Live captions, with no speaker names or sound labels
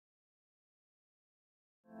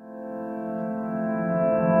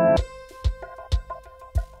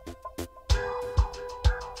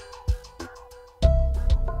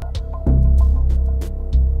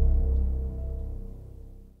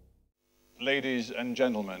ladies and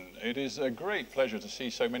gentlemen. It is a great pleasure to see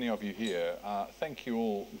so many of you here. Thank you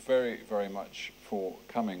all very, very much for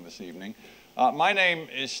coming this evening. My name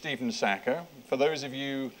is Stephen Sacker. For those of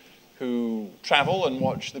you who travel and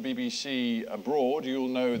watch the BBC abroad, you'll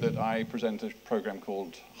know that I present a program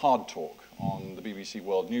called Hard Talk on the BBC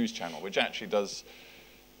World News Channel, which actually does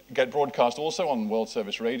get broadcast also on World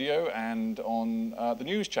Service Radio and on the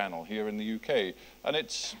news channel here in the UK. And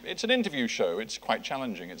it's an interview show. It's quite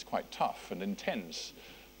challenging. It's quite tough and intense.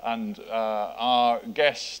 And our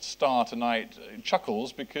guest star tonight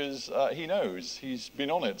chuckles because he knows. He's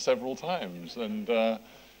been on it several times. And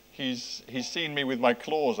he's seen me with my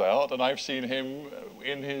claws out, and I've seen him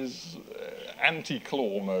in his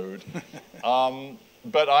anti-claw mode.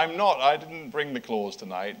 But I didn't bring the claws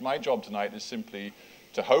tonight. My job tonight is simply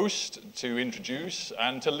to host, to introduce,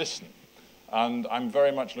 and to listen. And I'm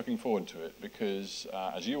very much looking forward to it because,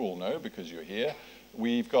 as you all know, because you're here,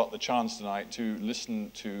 we've got the chance tonight to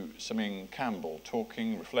listen to Saming Campbell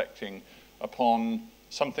talking, reflecting upon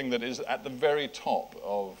something that is at the very top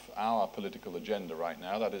of our political agenda right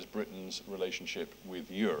now, that is Britain's relationship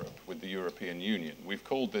with Europe, with the European Union. We've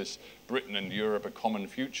called this Britain and Europe a common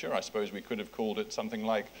future. I suppose we could have called it something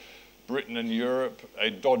like Britain and Europe a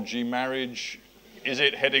dodgy marriage. Is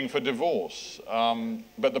it heading for divorce?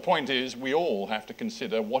 But the point is, we all have to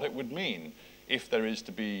consider what it would mean if there is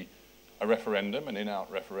to be a referendum, an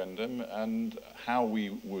in-out referendum, and how we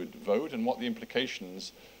would vote and what the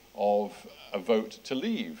implications of a vote to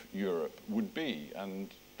leave Europe would be.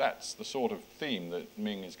 And that's the sort of theme that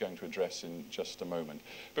Ming is going to address in just a moment.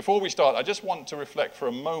 Before we start, I just want to reflect for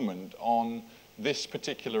a moment on this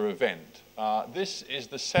particular event. This is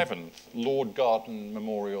the 7th Lord Garden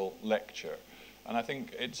Memorial Lecture. And I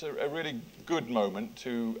think it's a really good moment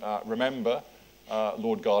to remember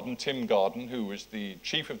Lord Garden, Tim Garden, who was the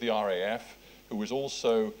chief of the RAF, who was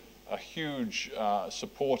also a huge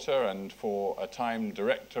supporter and for a time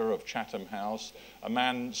director of Chatham House, a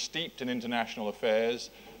man steeped in international affairs,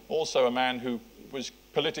 also a man who was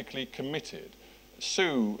politically committed.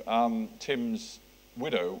 Sue, Tim's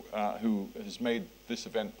widow, who has made this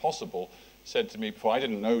event possible, said to me before, I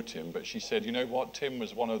didn't know Tim, but she said, you know what, Tim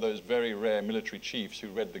was one of those very rare military chiefs who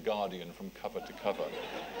read The Guardian from cover to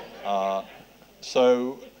cover.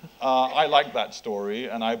 So I like that story,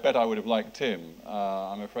 and I bet I would have liked Tim.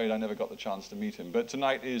 I'm afraid I never got the chance to meet him. But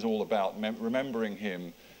tonight is all about remembering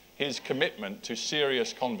him, his commitment to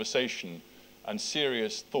serious conversation and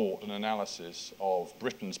serious thought and analysis of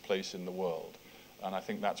Britain's place in the world. And I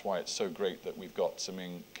think that's why it's so great that we've got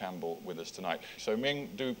Saming Campbell with us tonight. So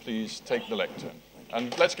Ming, do please take the lectern.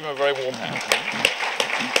 And let's give him a very warm hand.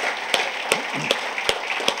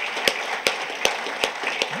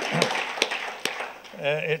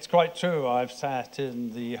 It's quite true. I've sat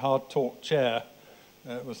in the Hard Talk chair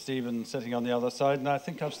with Stephen sitting on the other side, and I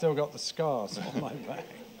think I've still got the scars on my back.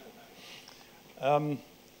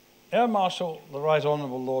 Air Marshal, the Right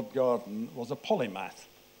Honourable Lord Garden, was a polymath.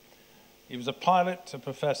 He was a pilot, a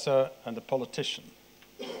professor, and a politician.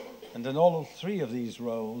 And in all 3 of these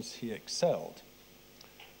roles, he excelled.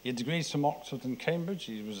 He had degrees from Oxford and Cambridge.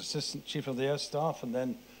 He was Assistant Chief of the Air Staff and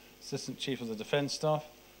then Assistant Chief of the Defence Staff,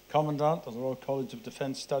 Commandant of the Royal College of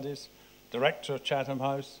Defence Studies, Director of Chatham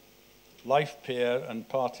House, Life Peer, and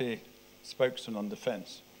Party Spokesman on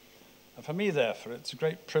Defence. And for me, therefore, it's a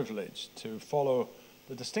great privilege to follow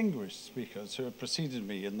the distinguished speakers who have preceded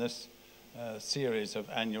me in this series of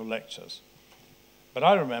annual lectures. But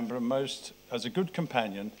I remember him most as a good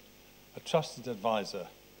companion, a trusted advisor,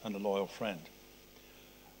 and a loyal friend.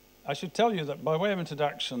 I should tell you that by way of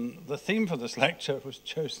introduction, the theme for this lecture was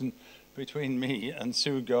chosen between me and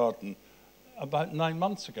Sue Garden about 9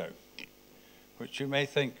 months ago, which you may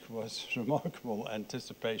think was remarkable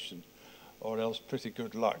anticipation or else pretty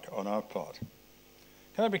good luck on our part.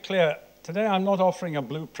 Can I be clear? Today I'm not offering a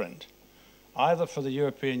blueprint either for the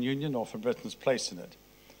European Union or for Britain's place in it,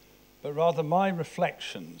 but rather my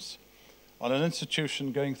reflections on an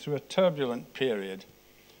institution going through a turbulent period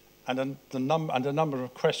and a number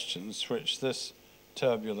of questions which this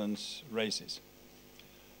turbulence raises.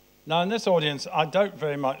 Now, in this audience, I doubt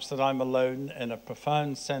very much that I'm alone in a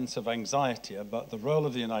profound sense of anxiety about the role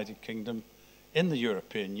of the United Kingdom in the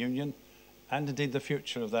European Union and indeed the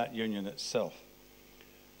future of that union itself.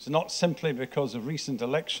 It's not simply because of recent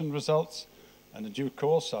election results, and in due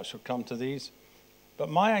course I shall come to these, but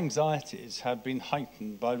my anxieties have been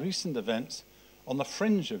heightened by recent events on the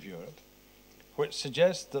fringe of Europe, which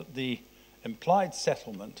suggest that the implied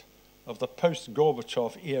settlement of the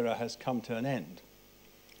post-Gorbachev era has come to an end.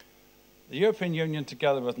 The European Union,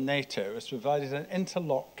 together with NATO, has provided an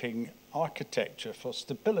interlocking architecture for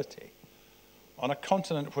stability on a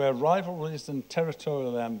continent where rivalries and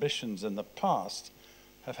territorial ambitions in the past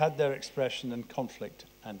have had their expression in conflict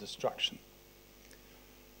and destruction.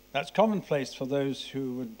 That's commonplace for those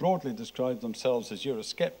who would broadly describe themselves as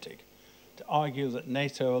Eurosceptic to argue that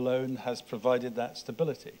NATO alone has provided that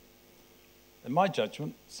stability. In my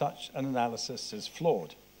judgment, such an analysis is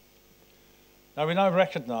flawed. Now, we now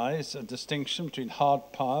recognize a distinction between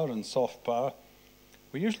hard power and soft power.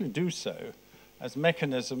 We usually do so as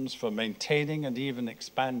mechanisms for maintaining and even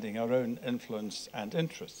expanding our own influence and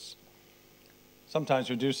interests. Sometimes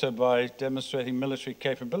we do so by demonstrating military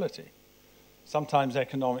capability, sometimes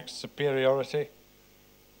economic superiority,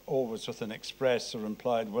 always with an express or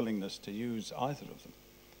implied willingness to use either of them.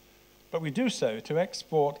 But we do so to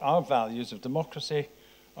export our values of democracy,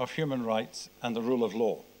 of human rights, and the rule of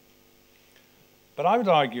law. But I would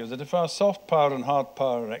argue that if our soft power and hard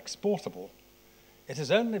power are exportable, it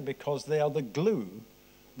is only because they are the glue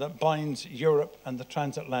that binds Europe and the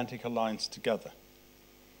transatlantic alliance together.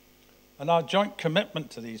 And our joint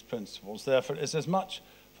commitment to these principles, therefore, is as much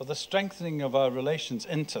for the strengthening of our relations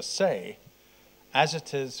inter se as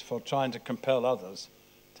it is for trying to compel others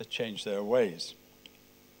to change their ways.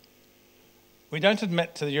 We don't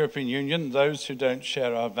admit to the European Union those who don't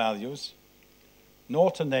share our values,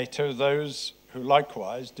 nor to NATO those who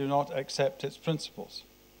likewise do not accept its principles.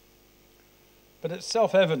 But it's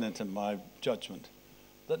self-evident in my judgment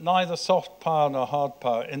that neither soft power nor hard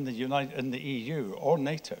power in the EU or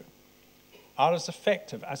NATO are as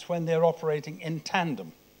effective as when they're operating in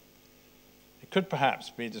tandem. It could perhaps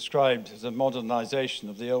be described as a modernization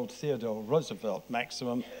of the old Theodore Roosevelt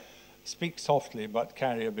maximum, speak softly but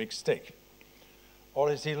carry a big stick. Or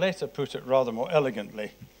as he later put it rather more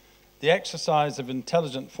elegantly, the exercise of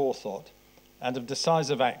intelligent forethought and of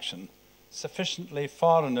decisive action sufficiently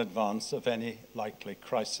far in advance of any likely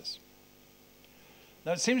crisis.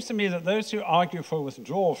 Now, it seems to me that those who argue for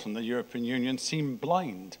withdrawal from the European Union seem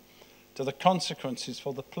blind to the consequences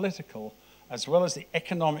for the political as well as the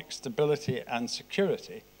economic stability and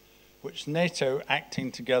security which NATO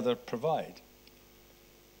acting together provide.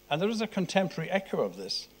 And there is a contemporary echo of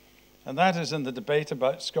this, and that is in the debate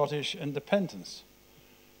about Scottish independence,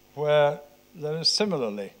 where there is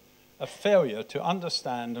similarly a failure to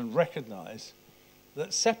understand and recognize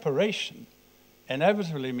that separation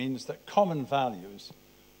inevitably means that common values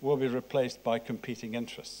will be replaced by competing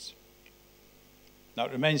interests. Now,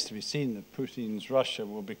 it remains to be seen that Putin's Russia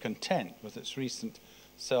will be content with its recent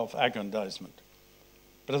self-aggrandizement.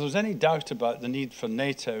 But if there's any doubt about the need for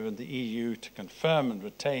NATO and the EU to confirm and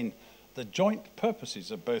retain the joint purposes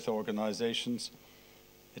of both organizations,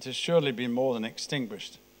 it has surely been more than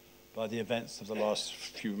extinguished by the events of the last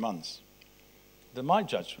few months. In my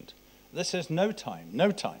judgment, this is no time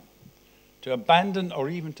to abandon or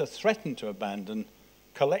even to threaten to abandon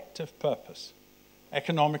collective purpose,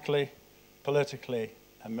 economically, politically,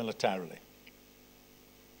 and militarily.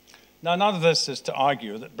 Now, none of this is to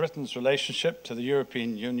argue that Britain's relationship to the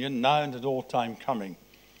European Union, now and at all time coming,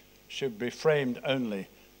 should be framed only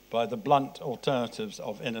by the blunt alternatives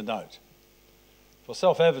of in and out. For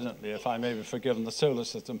self-evidently, if I may be forgiven the solar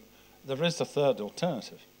system, there is a third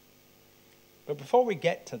alternative. But before we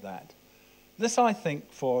get to that, this, I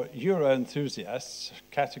think, for Euro enthusiasts,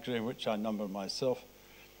 a category in which I number myself,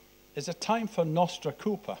 is a time for nostra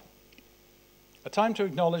culpa, a time to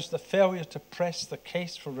acknowledge the failure to press the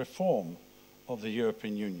case for reform of the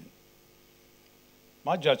European Union.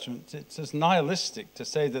 My judgment, it's as nihilistic to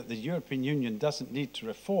say that the European Union doesn't need to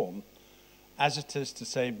reform as it is to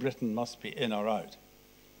say Britain must be in or out.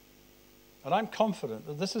 And I'm confident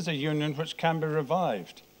that this is a union which can be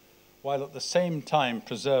revived, while at the same time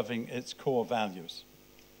preserving its core values.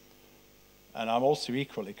 And I'm also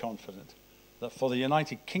equally confident that for the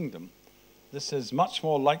United Kingdom, this is much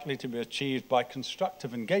more likely to be achieved by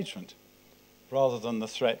constructive engagement rather than the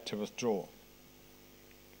threat to withdraw.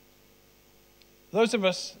 Those of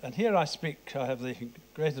us, and here I speak, I have the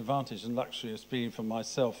great advantage and luxury of speaking for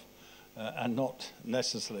myself and not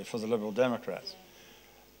necessarily for the Liberal Democrats.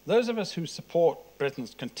 Those of us who support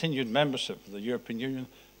Britain's continued membership of the European Union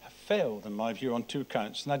have failed, in my view, on two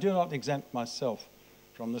counts, and I do not exempt myself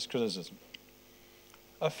from this criticism.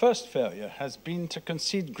 Our first failure has been to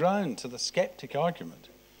concede ground to the sceptic argument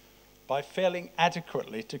by failing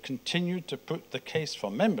adequately to continue to put the case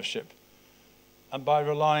for membership and by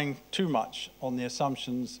relying too much on the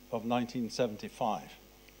assumptions of 1975,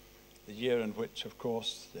 the year in which, of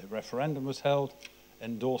course, the referendum was held,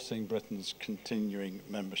 endorsing Britain's continuing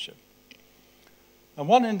membership. And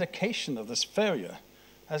one indication of this failure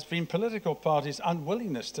has been political parties'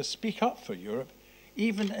 unwillingness to speak up for Europe,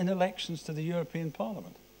 even in elections to the European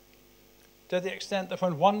Parliament. to the extent that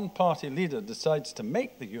when one party leader decides to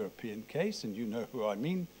make the European case, and you know who I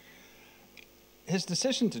mean, his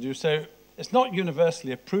decision to do so is not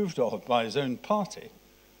universally approved of by his own party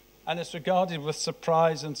and is regarded with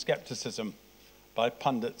surprise and skepticism by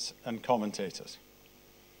pundits and commentators.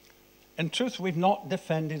 In truth, we've not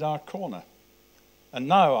defended our corner, and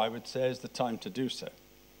now, I would say, is the time to do so.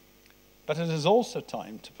 But it is also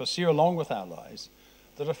time to pursue, along with allies,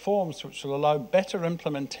 the reforms which will allow better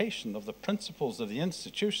implementation of the principles of the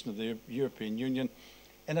institution of the European Union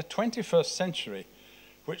in a 21st century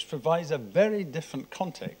which provides a very different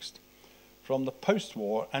context from the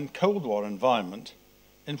post-war and Cold War environment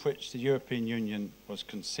in which the European Union was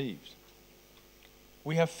conceived.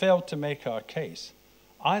 We have failed to make our case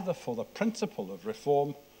either for the principle of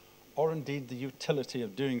reform or indeed the utility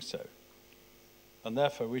of doing so. And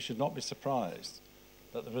therefore, we should not be surprised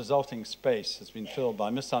that the resulting space has been filled by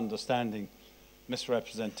misunderstanding,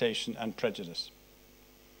 misrepresentation, and prejudice.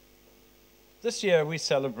 This year, we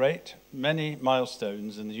celebrate many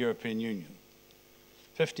milestones in the European Union.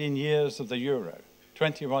 15 years of the euro,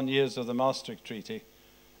 21 years of the Maastricht Treaty,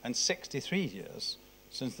 and 63 years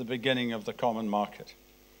since the beginning of the common market.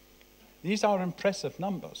 These are impressive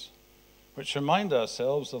numbers, which remind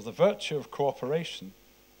ourselves of the virtue of cooperation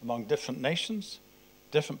among different nations,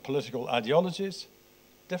 different political ideologies,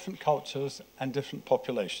 different cultures, and different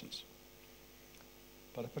populations.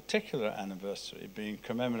 But a particular anniversary being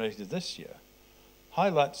commemorated this year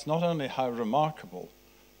highlights not only how remarkable,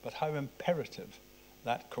 but how imperative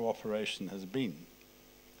that cooperation has been.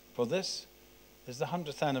 For this is the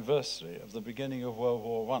 100th anniversary of the beginning of World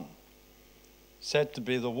War I, said to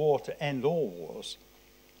be the war to end all wars,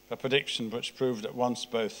 a prediction which proved at once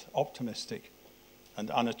both optimistic and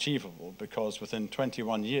unachievable because within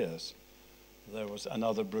 21 years there was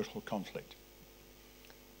another brutal conflict.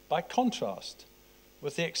 By contrast,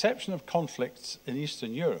 with the exception of conflicts in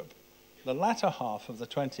Eastern Europe, the latter half of the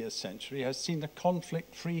 20th century has seen a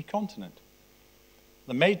conflict-free continent.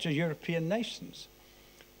 The major European nations,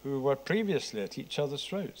 who were previously at each other's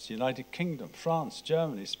throats, the United Kingdom, France,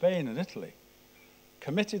 Germany, Spain, and Italy,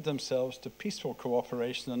 committed themselves to peaceful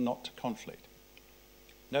cooperation and not to conflict.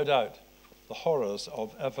 No doubt, the horrors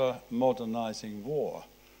of ever-modernizing war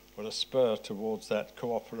were a spur towards that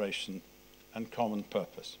cooperation and common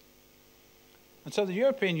purpose. And so the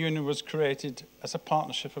European Union was created as a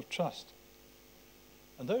partnership of trust.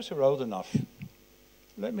 And those who are old enough,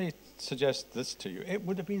 let me suggest this to you. It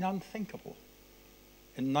would have been unthinkable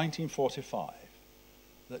in 1945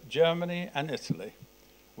 that Germany and Italy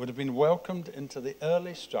would have been welcomed into the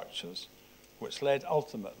early structures which led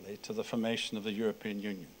ultimately to the formation of the European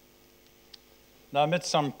Union. Now, amid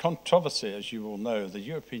some controversy, as you will know, the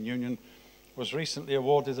European Union was recently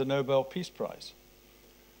awarded the Nobel Peace Prize.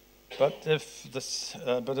 But if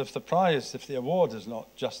the award is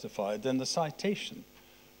not justified, then the citation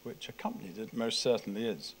which accompanied it most certainly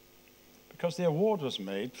is. Because the award was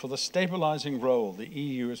made for the stabilizing role the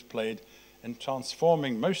EU has played in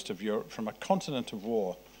transforming most of Europe from a continent of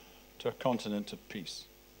war to a continent of peace.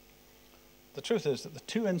 The truth is that the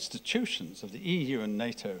two institutions of the EU and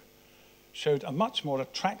NATO showed a much more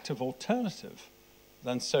attractive alternative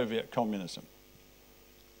than Soviet communism.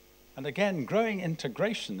 And again, growing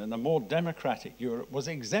integration in a more democratic Europe was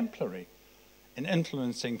exemplary in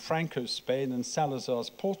influencing Franco's Spain and Salazar's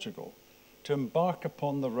Portugal to embark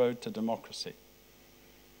upon the road to democracy.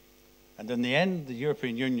 And in the end, the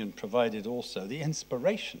European Union provided also the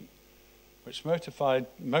inspiration which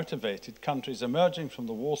motivated countries emerging from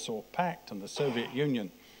the Warsaw Pact and the Soviet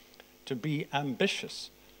Union to be ambitious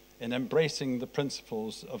in embracing the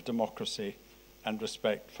principles of democracy and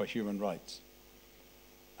respect for human rights.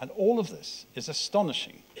 And all of this is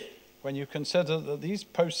astonishing when you consider that these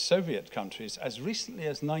post-Soviet countries, as recently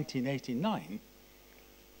as 1989,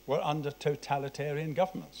 were under totalitarian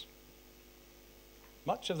governments.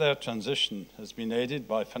 Much of their transition has been aided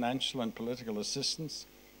by financial and political assistance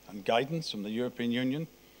and guidance from the European Union.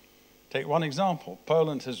 Take one example.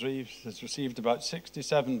 Poland has received about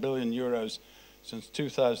 67 billion euros since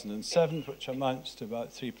 2007, which amounts to about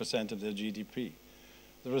 3% of their GDP.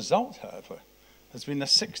 The result, however, has been a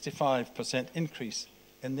 65% increase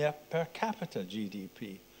in their per capita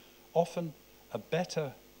GDP, often a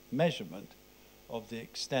better measurement of the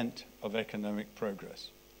extent of economic progress.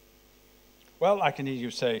 Well, I can hear you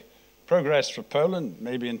say, progress for Poland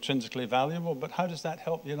may be intrinsically valuable, but how does that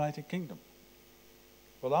help the United Kingdom?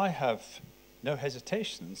 Well, I have no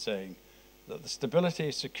hesitation in saying that the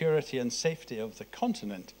stability, security, and safety of the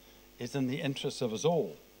continent is in the interests of us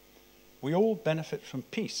all. We all benefit from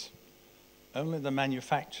peace. Only the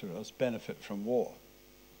manufacturers benefit from war.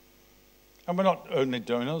 And we're not only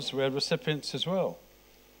donors, we're recipients as well.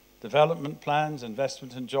 Development plans,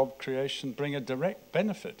 investment and job creation bring a direct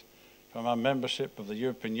benefit from our membership of the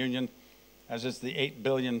European Union, as is the £8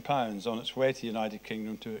 billion on its way to the United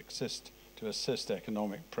Kingdom to assist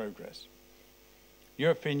economic progress.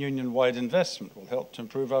 European Union-wide investment will help to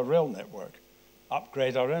improve our rail network,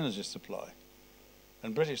 upgrade our energy supply,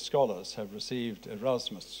 and British scholars have received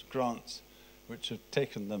Erasmus grants which have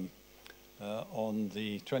taken them on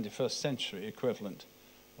the 21st century equivalent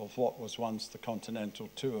of what was once the continental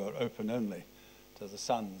tour, open only to the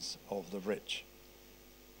sons of the rich.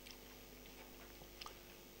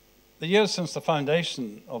 The years since the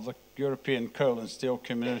foundation of the European coal and steel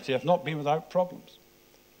community have not been without problems,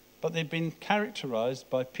 but they've been characterized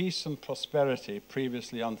by peace and prosperity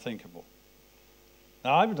previously unthinkable.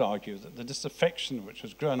 Now, I would argue that the disaffection which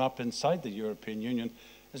has grown up inside the European Union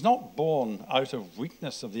is not born out of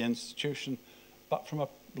weakness of the institution, but from a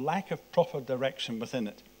lack of proper direction within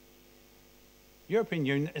it. The European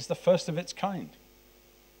Union is the first of its kind.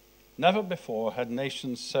 Never before had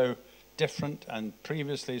nations so different and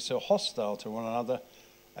previously so hostile to one another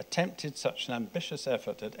attempted such an ambitious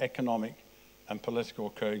effort at economic and political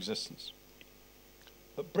coexistence.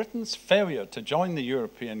 But Britain's failure to join the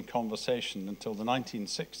European conversation until the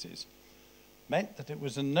 1960s meant that it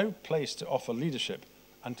was in no place to offer leadership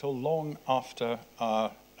until long after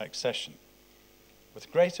our accession.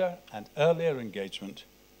 With greater and earlier engagement,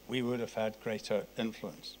 we would have had greater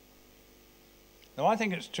influence. Now, I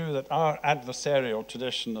think it's true that our adversarial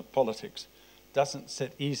tradition of politics doesn't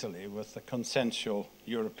sit easily with the consensual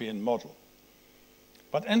European model.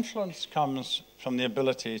 But influence comes from the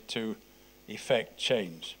ability to effect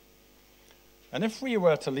change. And if we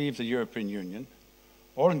were to leave the European Union,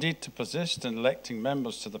 or indeed to persist in electing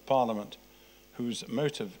members to the Parliament whose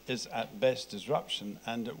motive is at best disruption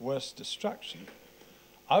and at worst destruction,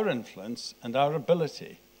 our influence and our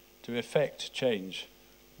ability to effect change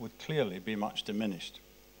would clearly be much diminished.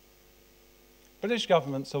 British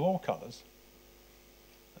governments of all colours,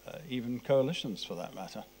 even coalitions for that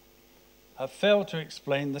matter, have failed to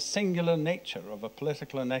explain the singular nature of a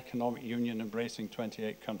political and economic union embracing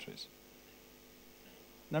 28 countries.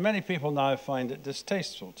 Now, many people now find it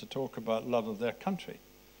distasteful to talk about love of their country,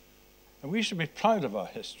 and we should be proud of our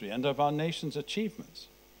history and of our nation's achievements.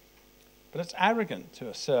 But it's arrogant to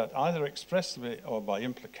assert, either expressly or by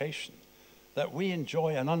implication, that we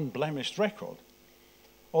enjoy an unblemished record,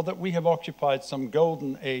 or that we have occupied some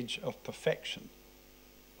golden age of perfection,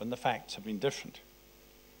 when the facts have been different.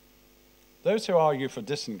 Those who argue for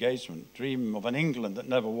disengagement dream of an England that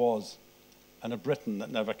never was and a Britain that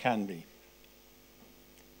never can be.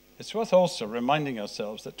 It's worth also reminding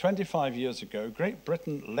ourselves that 25 years ago, Great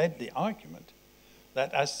Britain led the argument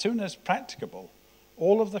that as soon as practicable,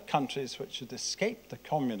 all of the countries which had escaped the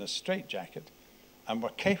communist straitjacket and were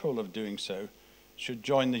capable of doing so should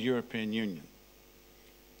join the European Union.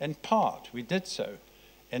 In part, we did so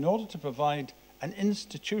in order to provide an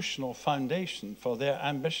institutional foundation for their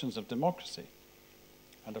ambitions of democracy,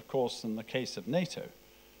 and of course, in the case of NATO,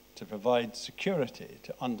 to provide security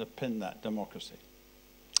to underpin that democracy.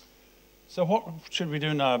 So what should we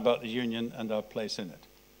do now about the Union and our place in it?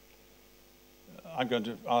 I'm going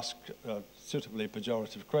to ask a suitably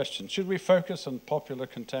pejorative question. Should we focus on popular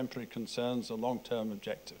contemporary concerns or long-term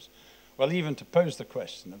objectives? Well, even to pose the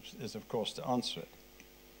question is, of course, to answer it.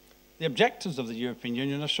 The objectives of the European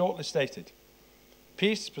Union are shortly stated: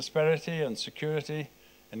 peace, prosperity, and security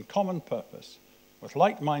in common purpose, with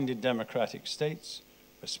like-minded democratic states,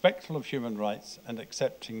 respectful of human rights, and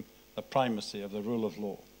accepting the primacy of the rule of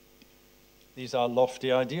law. These are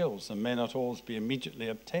lofty ideals and may not always be immediately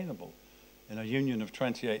obtainable in a union of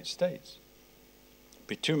 28 states. It would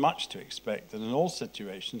be too much to expect that in all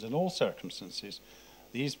situations, in all circumstances,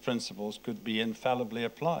 these principles could be infallibly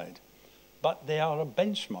applied. But they are a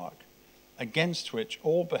benchmark against which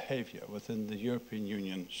all behavior within the European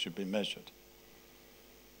Union should be measured.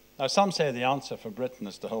 Now, some say the answer for Britain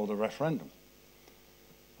is to hold a referendum.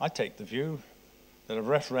 I take the view that a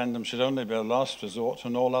referendum should only be a last resort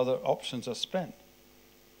when all other options are spent.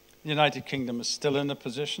 The United Kingdom is still in a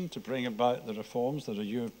position to bring about the reforms that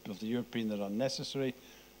are of the European that are necessary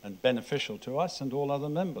and beneficial to us and all other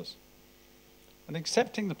members. And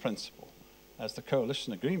accepting the principle, as the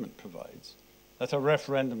coalition agreement provides, that a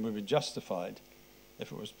referendum would be justified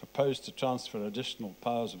if it was proposed to transfer additional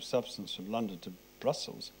powers of substance from London to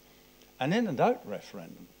Brussels, an in and out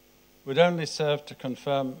referendum would only serve to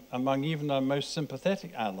confirm among even our most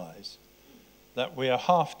sympathetic allies that we are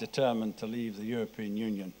half determined to leave the European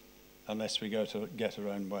Union unless we go to get our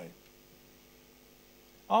own way.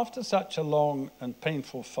 After such a long and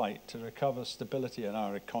painful fight to recover stability in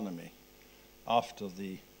our economy, after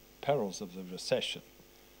the perils of the recession,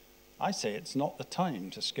 I say it's not the time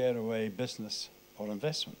to scare away business or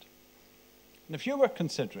investment. And if you were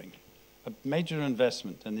considering a major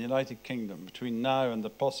investment in the United Kingdom between now and the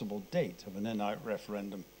possible date of an in-out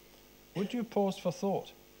referendum, would you pause for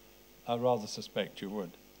thought? I rather suspect you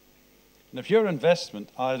would. And if your investment,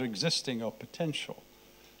 either existing or potential,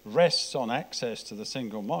 rests on access to the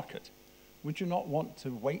single market, would you not want to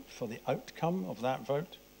wait for the outcome of that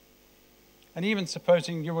vote? And even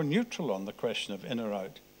supposing you were neutral on the question of in or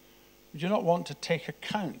out, would you not want to take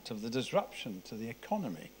account of the disruption to the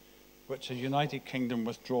economy which a United Kingdom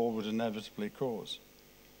withdrawal would inevitably cause?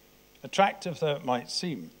 Attractive though it might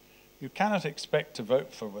seem, you cannot expect to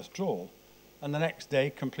vote for withdrawal and the next day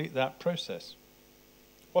complete that process.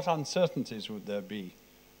 What uncertainties would there be,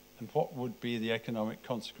 and what would be the economic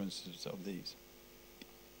consequences of these?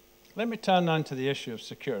 Let me turn now to the issue of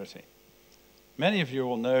security. Many of you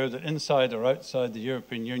will know that inside or outside the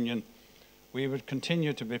European Union, we would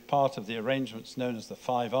continue to be part of the arrangements known as the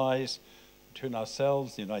Five Eyes between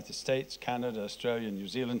ourselves, the United States, Canada, Australia, and New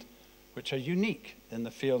Zealand, which are unique in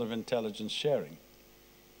the field of intelligence sharing.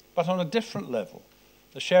 But on a different level,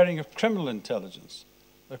 the sharing of criminal intelligence,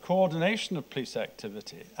 the coordination of police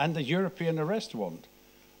activity, and the European arrest warrant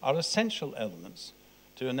are essential elements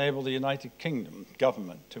to enable the United Kingdom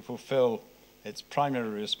government to fulfill its primary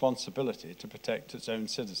responsibility to protect its own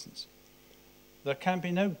citizens. There can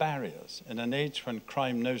be no barriers in an age when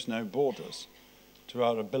crime knows no borders to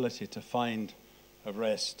our ability to find,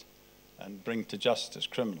 arrest, and bring to justice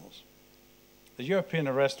criminals. The European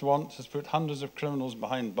arrest warrant has put hundreds of criminals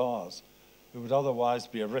behind bars who would otherwise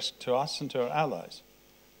be a risk to us and to our allies.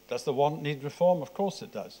 Does the warrant need reform? Of course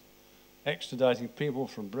it does. Extraditing people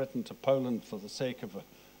from Britain to Poland for the sake of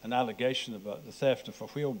an allegation about the theft of a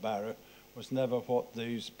wheelbarrow was never what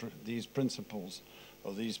these principles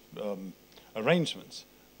or these arrangements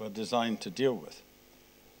were designed to deal with.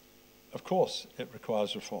 Of course, it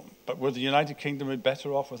requires reform. But would the United Kingdom be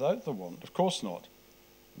better off without the warrant? Of course not.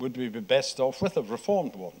 Would we be best off with a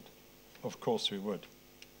reformed warrant? Of course we would.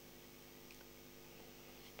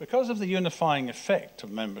 Because of the unifying effect of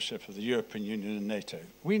membership of the European Union and NATO,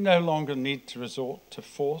 we no longer need to resort to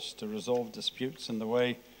force to resolve disputes in the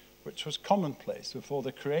way which was commonplace before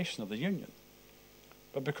the creation of the Union.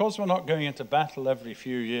 But because we're not going into battle every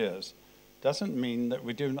few years, doesn't mean that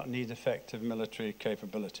we do not need effective military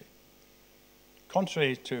capability.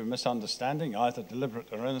 Contrary to misunderstanding, either deliberate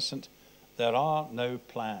or innocent, there are no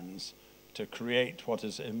plans to create what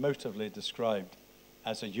is emotively described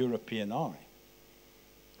as a European army.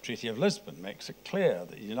 The Treaty of Lisbon makes it clear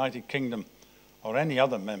that the United Kingdom or any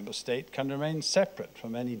other member state can remain separate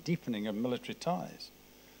from any deepening of military ties.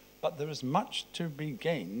 But there is much to be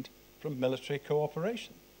gained from military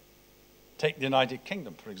cooperation. Take the United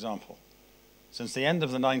Kingdom, for example. Since the end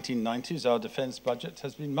of the 1990s, our defense budget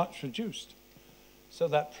has been much reduced, so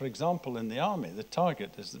that, for example, in the army, the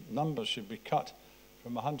target is that numbers should be cut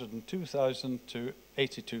from 102,000 to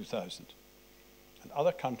 82,000. And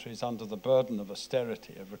other countries under the burden of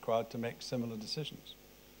austerity are required to make similar decisions.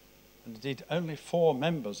 And indeed, only 4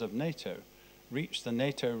 members of NATO reach the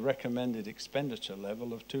NATO recommended expenditure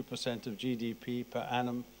level of 2% of GDP per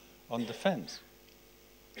annum on defense.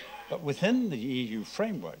 But within the EU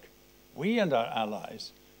framework, we and our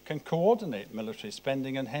allies can coordinate military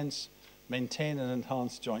spending and hence maintain and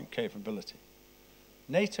enhance joint capability.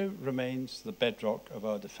 NATO remains the bedrock of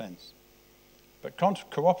our defense. But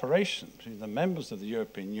cooperation between the members of the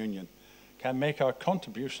European Union can make our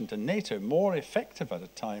contribution to NATO more effective at a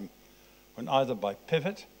time when either by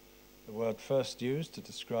pivot, the word first used to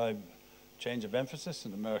describe change of emphasis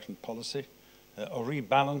in American policy, or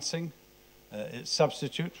rebalancing, its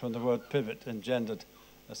substitute when the word pivot engendered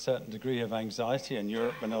a certain degree of anxiety in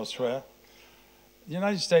Europe and elsewhere. The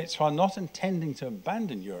United States, while not intending to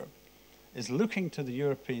abandon Europe, is looking to the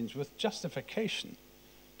Europeans with justification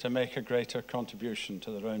to make a greater contribution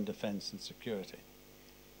to their own defense and security.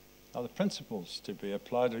 Now, the principles to be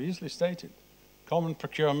applied are easily stated: common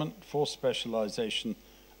procurement, force specialization,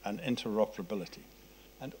 and interoperability.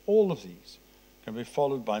 And all of these can be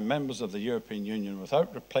followed by members of the European Union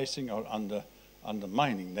without replacing or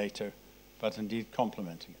undermining NATO, but indeed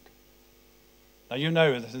complementing it. Now, you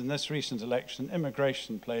know that in this recent election,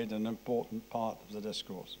 immigration played an important part of the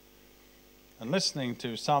discourse. And listening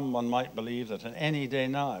to some, one might believe that on any day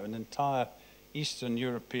now, an entire Eastern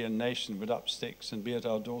European nation would up sticks and be at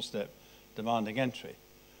our doorstep demanding entry.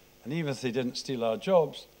 And even if they didn't steal our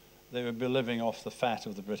jobs, they would be living off the fat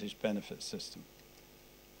of the British benefit system.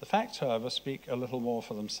 The facts, however, speak a little more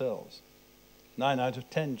for themselves. 9 out of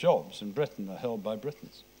 10 jobs in Britain are held by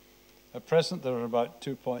Britons. At present, there are about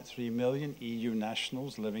 2.3 million EU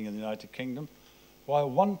nationals living in the United Kingdom, while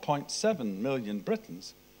 1.7 million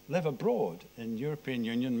Britons live abroad in European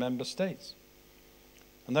Union member states.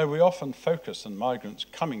 And though we often focus on migrants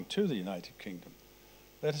coming to the United Kingdom,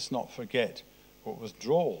 let us not forget what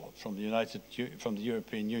withdrawal from the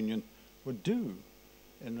European Union would do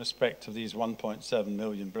in respect of these 1.7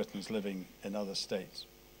 million Britons living in other states.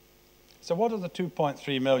 So what are the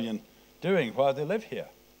 2.3 million doing while they live here?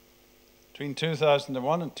 Between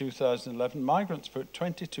 2001 and 2011, migrants put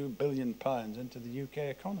 £22 billion into the UK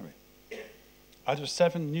economy.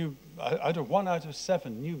 One out of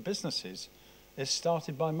seven new businesses is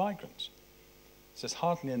started by migrants. This is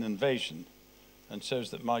hardly an invasion and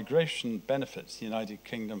shows that migration benefits the United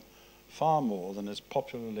Kingdom far more than is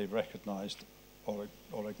popularly recognised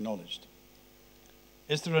or acknowledged.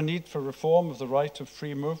 Is there a need for reform of the right of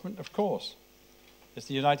free movement? Of course. Is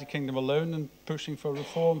the United Kingdom alone in pushing for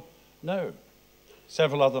reform? No.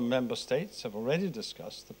 Several other member states have already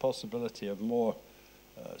discussed the possibility of more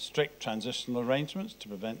strict transitional arrangements to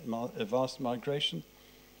prevent vast migration,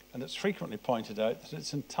 and it's frequently pointed out that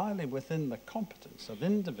it's entirely within the competence of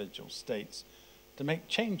individual states to make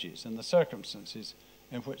changes in the circumstances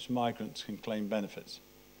in which migrants can claim benefits.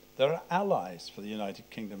 There are allies for the United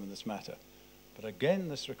Kingdom in this matter, but again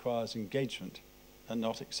this requires engagement and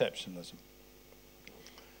not exceptionalism.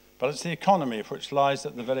 But it's the economy which lies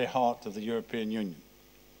at the very heart of the European Union.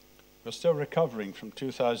 We're still recovering from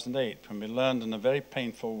 2008 when we learned in a very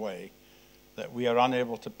painful way that we are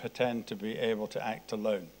unable to pretend to be able to act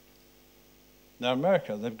alone. Now,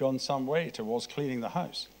 America, they've gone some way towards cleaning the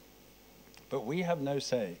house, but we have no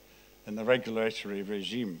say in the regulatory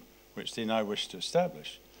regime which they now wish to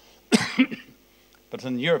establish. But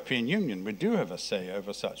in the European Union, we do have a say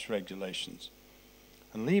over such regulations.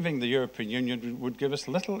 And leaving the European Union would give us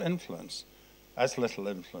little influence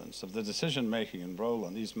of the decision-making and role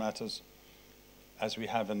on these matters as we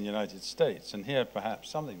have in the United States. And here, perhaps,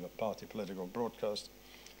 something of a party political broadcast.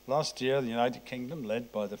 Last year, the United Kingdom,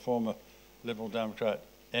 led by the former Liberal Democrat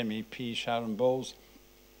MEP Sharon Bowles,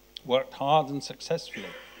 worked hard and successfully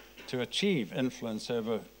to achieve influence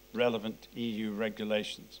over relevant EU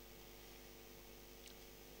regulations.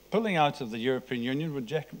 Pulling out of the European Union would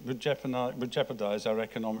jeopardize our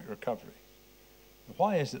economic recovery.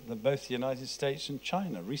 Why is it that both the United States and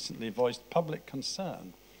China recently voiced public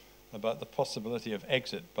concern about the possibility of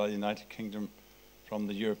exit by the United Kingdom from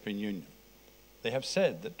the European Union? They have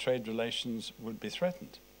said that trade relations would be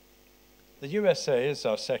threatened. The USA is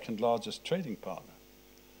our second largest trading partner.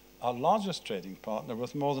 Our largest trading partner,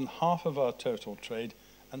 with more than half of our total trade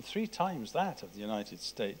and 3 times that of the United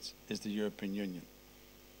States, is the European Union.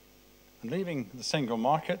 And leaving the single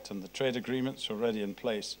market and the trade agreements already in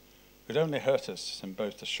place would only hurt us in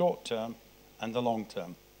both the short term and the long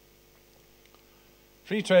term.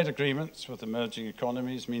 Free trade agreements with emerging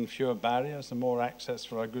economies mean fewer barriers and more access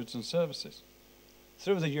for our goods and services.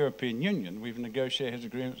 Through the European Union, we've negotiated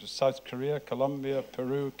agreements with South Korea, Colombia,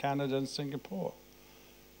 Peru, Canada, and Singapore.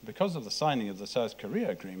 Because of the signing of the South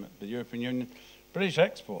Korea agreement, the European Union, British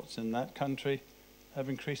exports in that country have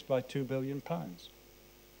increased by £2 billion.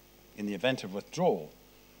 In the event of withdrawal,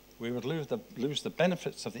 we would lose the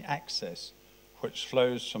benefits of the access which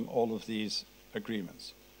flows from all of these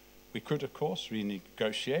agreements. We could, of course,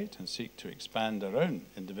 renegotiate and seek to expand our own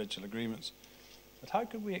individual agreements, but how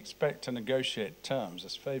could we expect to negotiate terms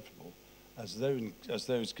as favourable as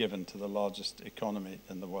those given to the largest economy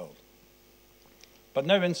in the world? But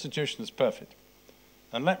no institution is perfect,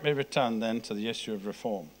 and let me return then to the issue of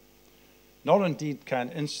reform. Nor indeed can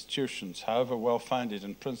institutions, however well-founded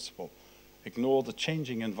in principle, ignore the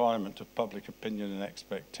changing environment of public opinion and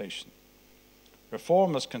expectation.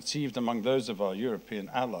 Reform, as conceived among those of our European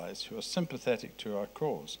allies who are sympathetic to our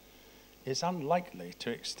cause, is unlikely to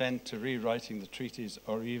extend to rewriting the treaties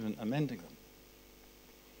or even amending them.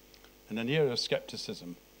 In an era of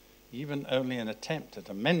scepticism, even only an attempt at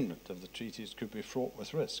amendment of the treaties could be fraught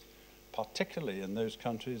with risk, particularly in those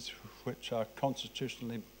countries which are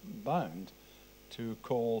constitutionally bound to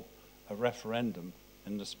call a referendum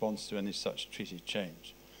in response to any such treaty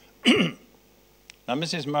change. Now,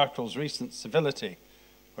 Mrs. Merkel's recent civility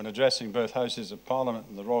when addressing both Houses of Parliament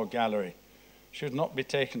and the Royal Gallery should not be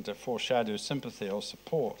taken to foreshadow sympathy or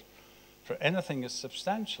support for anything as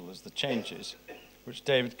substantial as the changes which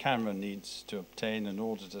David Cameron needs to obtain in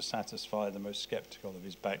order to satisfy the most sceptical of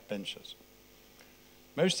his backbenchers.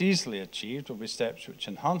 Most easily achieved will be steps which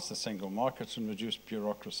enhance the single market and reduce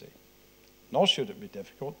bureaucracy. Nor should it be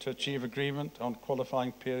difficult to achieve agreement on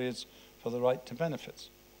qualifying periods for the right to benefits.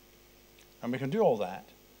 And we can do all that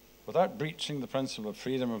without breaching the principle of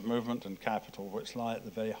freedom of movement and capital which lie at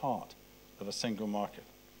the very heart of a single market.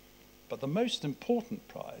 But the most important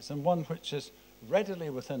prize, and one which is readily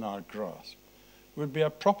within our grasp, would be a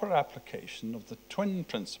proper application of the twin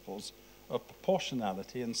principles of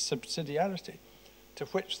proportionality and subsidiarity, to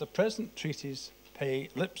which the present treaties pay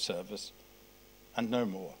lip service and no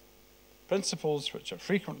more. Principles which are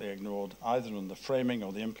frequently ignored either in the framing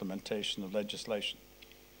or the implementation of legislation.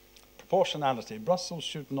 Proportionality, Brussels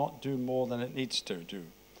should not do more than it needs to do.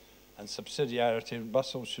 And subsidiarity,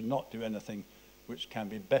 Brussels should not do anything which can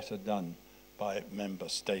be better done by member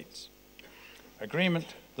states.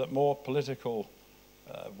 Agreement that more political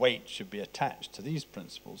weight should be attached to these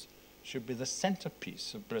principles should be the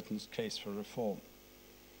centrepiece of Britain's case for reform.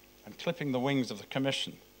 And clipping the wings of the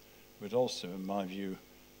Commission would also, in my view,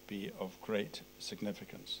 be of great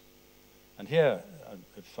significance. And here,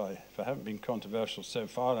 if I haven't been controversial so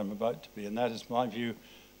far, I'm about to be, and that is my view,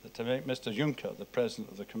 that to make Mr. Juncker the President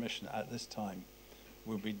of the Commission at this time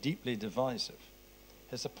will be deeply divisive.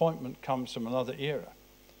 His appointment comes from another era,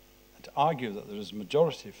 and to argue that there is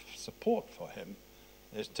majority support for him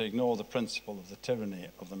is to ignore the principle of the tyranny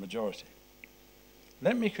of the majority.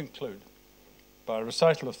 Let me conclude by a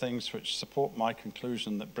recital of things which support my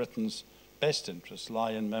conclusion that Britain's best interests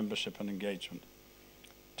lie in membership and engagement.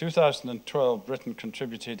 2012, Britain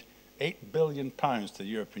contributed £8 billion to the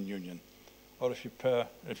European Union, or if you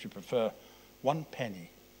prefer, 1 penny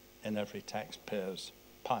in every taxpayer's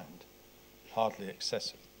pound. Hardly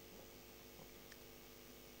excessive.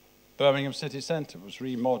 Birmingham city centre was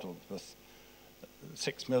remodelled with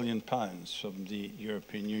 £6 million from the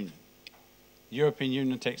European Union. The European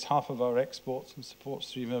Union takes half of our exports and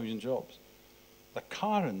supports 3 million jobs. The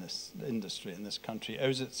car industry in this country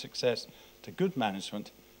owes its success to good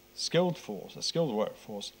management, a skilled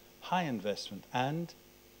workforce, high investment, and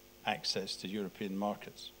access to European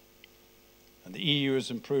markets. And the EU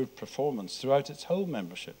has improved performance throughout its whole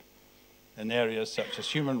membership in areas such as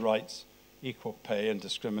human rights, equal pay, and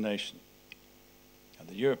discrimination. And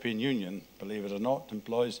the European Union, believe it or not,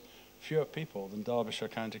 employs fewer people than Derbyshire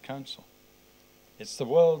County Council. It's the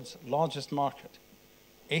world's largest market.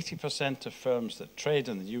 80% of firms that trade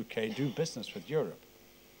in the UK do business with Europe.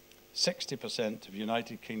 60% of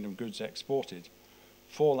United Kingdom goods exported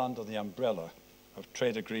fall under the umbrella of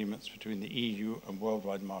trade agreements between the EU and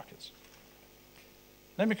worldwide markets.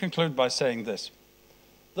 Let me conclude by saying this.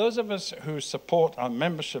 Those of us who support our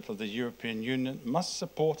membership of the European Union must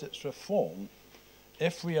support its reform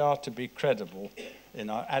if we are to be credible in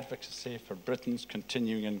our advocacy for Britain's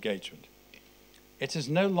continuing engagement. It is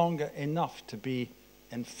no longer enough to be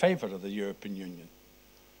in favour of the European Union.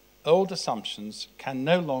 Old assumptions can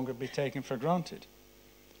no longer be taken for granted.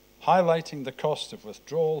 Highlighting the cost of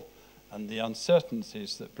withdrawal and the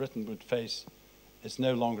uncertainties that Britain would face is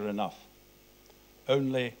no longer enough.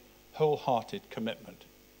 Only wholehearted commitment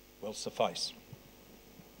will suffice.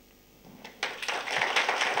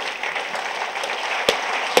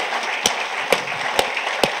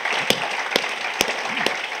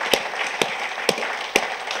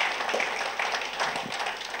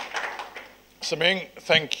 Sir Ming,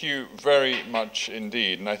 thank you very much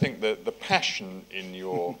indeed. And I think that the passion in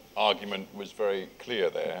your argument was very clear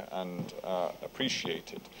there and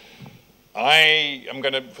appreciated. I am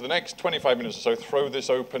going to, for the next 25 minutes or so, throw this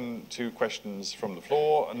open to questions from the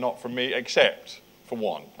floor, and not from me, except for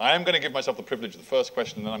one. I am going to give myself the privilege of the first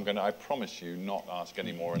question, and then I'm going to, I promise you, not ask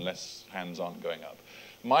any more unless hands aren't going up.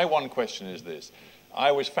 My one question is this.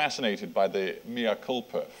 I was fascinated by the mea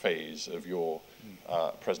culpa phase of your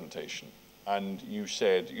presentation. And you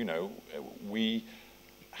said, you know, we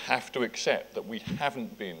have to accept that we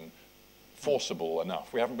haven't been forcible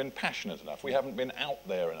enough, we haven't been passionate enough, we haven't been out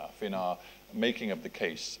there enough in our making of the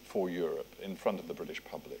case for Europe in front of the British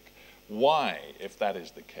public. Why, if that is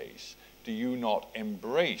the case, do you not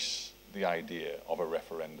embrace the idea of a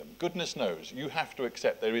referendum? Goodness knows, you have to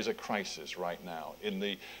accept there is a crisis right now in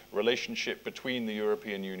the relationship between the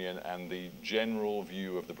European Union and the general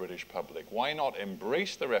view of the British public. Why not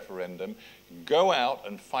embrace the referendum, go out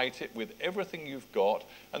and fight it with everything you've got,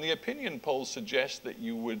 and the opinion polls suggest that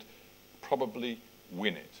you would probably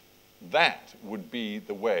win it. That would be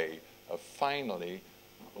the way of finally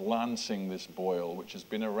lancing this boil, which has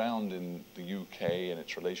been around in the UK and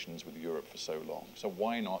its relations with Europe for so long. So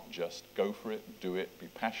why not just go for it, do it, be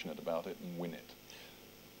passionate about it, and win it?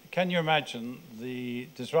 Can you imagine the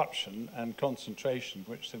disruption and concentration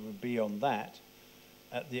which there would be on that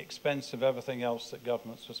at the expense of everything else that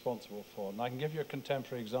government's responsible for? And I can give you a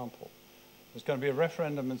contemporary example. There's going to be a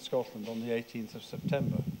referendum in Scotland on the 18th of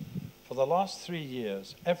September. For the last 3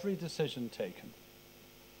 years, every decision taken,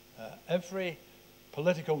 every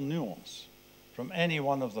political nuance from any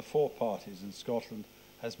one of the 4 parties in Scotland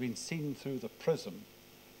has been seen through the prism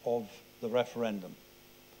of the referendum.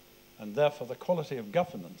 And therefore, the quality of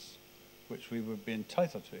governance, which we would be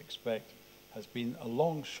entitled to expect, has been a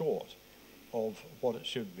long short of what it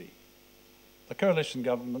should be. The coalition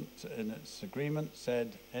government, in its agreement,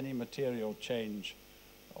 said any material change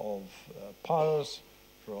of powers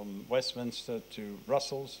from Westminster to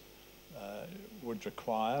Brussels would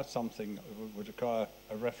require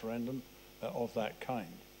a referendum of that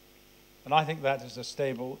kind. And I think that is a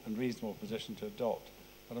stable and reasonable position to adopt.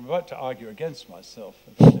 But I'm about to argue against myself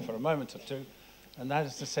for a moment or two, and that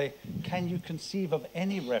is to say, can you conceive of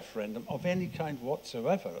any referendum of any kind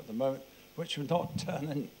whatsoever at the moment which would not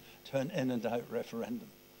turn in and out referendum?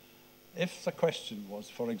 If the question was,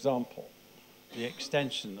 for example, the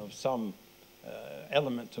extension of some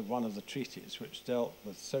element of one of the treaties which dealt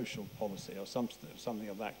with social policy or something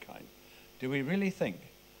of that kind, do we really think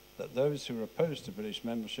that those who are opposed to British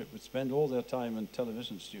membership would spend all their time in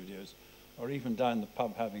television studios or even down the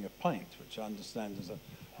pub having a pint, which I understand is a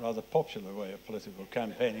rather popular way of political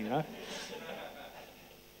campaigning now,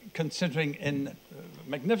 considering in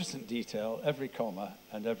magnificent detail every comma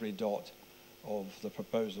and every dot of the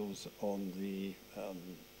proposals on the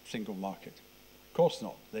single market? Of course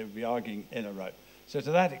not. They would be arguing in or out. So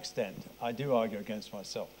to that extent, I do argue against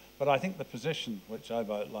myself. But I think the position which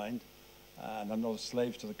I've outlined, and I'm not a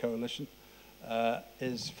slave to the coalition,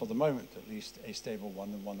 is, for the moment at least, a stable one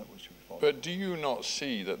and one that we should be following. But do you not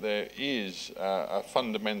see that there is a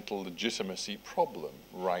fundamental legitimacy problem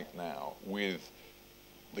right now with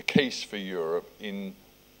the case for Europe in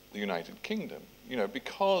the United Kingdom? You know,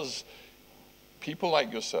 because people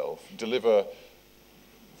like yourself deliver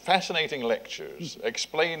fascinating lectures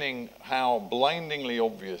explaining how blindingly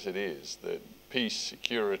obvious it is that peace,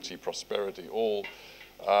 security, prosperity all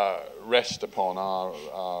rest upon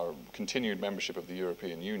our continued membership of the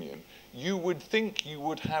European Union, you would think you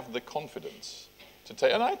would have the confidence to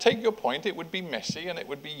take, and I take your point, it would be messy and it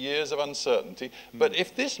would be years of uncertainty, but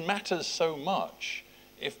if this matters so much,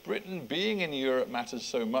 if Britain being in Europe matters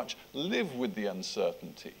so much, live with the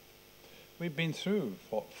uncertainty. We've been through,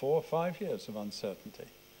 what, 4 or 5 years of uncertainty.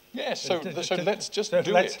 Yes, so let's just do it.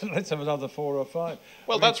 Let's have another 4 or 5.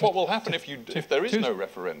 Well, that's what will happen if there is no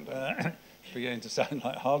referendum. Beginning to sound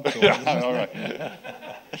like hard talk. All right.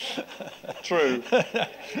 True.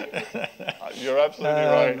 You're absolutely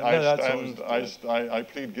right. I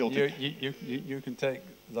plead guilty. You can take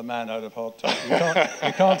the man out of hard talk.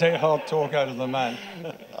 You can't take hard talk out of the man.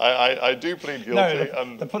 I do plead guilty.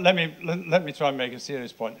 Let me try and make a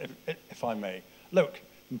serious point, if I may. Look,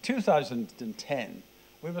 in 2010,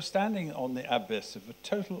 we were standing on the abyss of a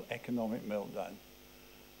total economic meltdown.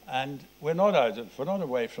 And we're not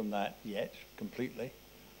away from that yet, completely,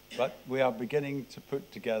 but we are beginning to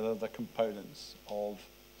put together the components of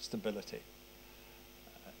stability.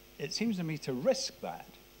 It seems to me to risk that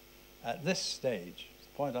at this stage,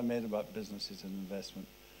 the point I made about businesses and investment,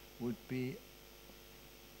 would be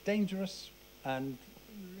dangerous and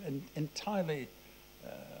entirely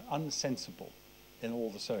unsensible in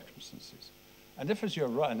all the circumstances. And if, as you're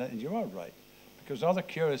right, and you are right, because rather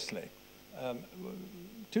curiously,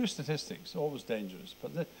 two statistics, always dangerous,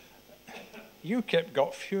 but UKIP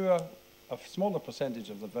got a smaller percentage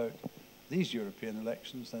of the vote these European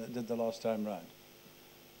elections than it did the last time round.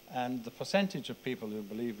 And the percentage of people who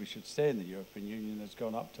believe we should stay in the European Union has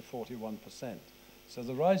gone up to 41%. So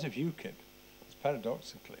the rise of UKIP has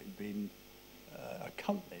paradoxically been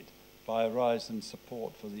accompanied by a rise in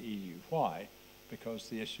support for the EU. Why? Because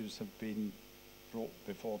the issues have been brought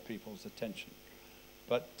before people's attention.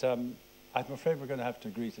 But I'm afraid we're going to have to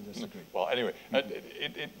agree to disagree. Well, anyway,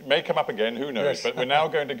 it may come up again, who knows, yes. But we're now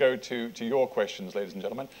going to go to your questions, ladies and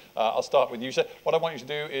gentlemen. I'll start with you, sir. What I want you to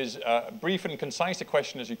do is brief and concise a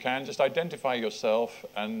question as you can. Just identify yourself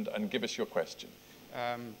and give us your question.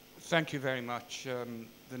 Thank you very much.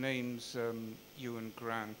 The name's Ewan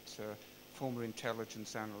Grant, former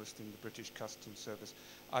intelligence analyst in the British Customs Service.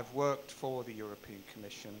 I've worked for the European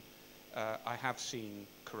Commission. I have seen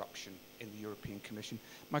corruption in the European Commission.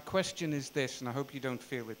 My question is this, and I hope you don't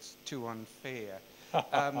feel it's too unfair.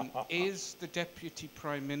 Is the Deputy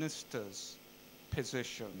Prime Minister's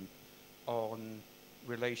position on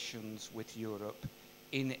relations with Europe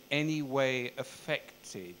in any way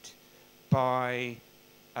affected by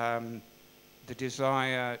the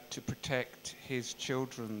desire to protect his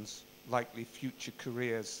children's likely future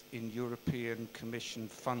careers in European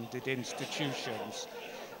Commission-funded institutions?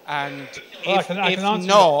 And if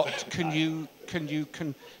not, can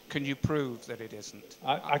you prove that it isn't?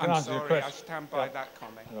 I can answer your question. I stand by that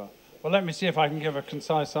comment. Yeah. Well, let me see if I can give a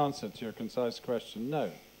concise answer to your concise question. No.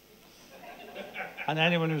 And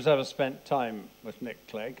anyone who's ever spent time with Nick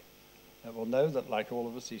Clegg will know that, like all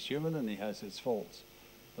of us, he's human and he has his faults.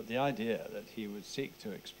 But the idea that he would seek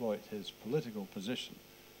to exploit his political position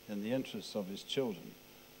in the interests of his children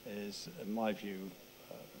is, in my view,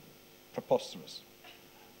 preposterous.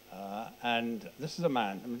 And this is a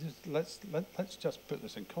man, I mean, let's just put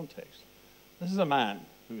this in context. This is a man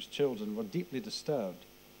whose children were deeply disturbed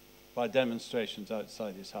by demonstrations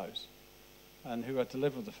outside his house, and who had to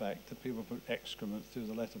live with the fact that people put excrement through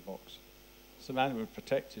the letterbox. It's a man who would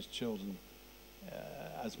protect his children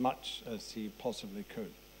as much as he possibly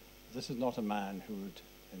could. This is not a man who would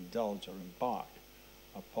indulge or embark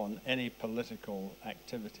upon any political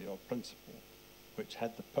activity or principle which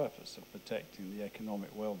had the purpose of protecting the economic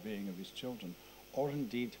well-being of his children, or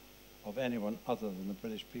indeed of anyone other than the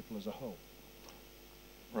British people as a whole.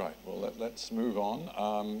 Right, well, let's move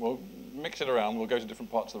on. We'll mix it around. We'll go to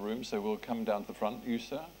different parts of the room, so we'll come down to the front. You,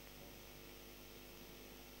 sir?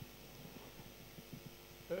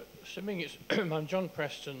 Sir Ming, I'm John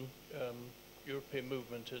Preston, European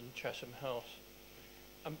Movement in Chatham House.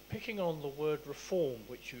 I'm picking on the word reform,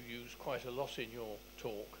 which you use quite a lot in your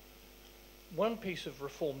talk. One piece of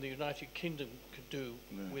reform the United Kingdom could do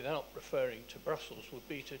without referring to Brussels would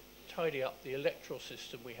be to tidy up the electoral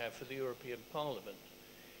system we have for the European Parliament.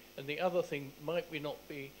 And the other thing, might we not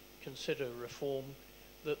consider reform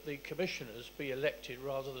that the commissioners be elected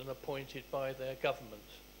rather than appointed by their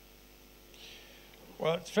governments?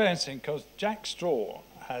 Well, it's very interesting because Jack Straw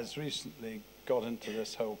has recently got into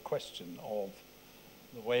this whole question of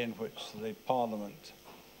the way in which the Parliament,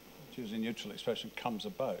 using neutral expression, comes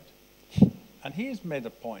about. And he has made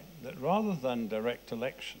a point that rather than direct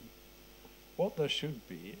election, what there should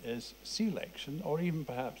be is selection, or even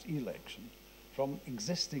perhaps election, from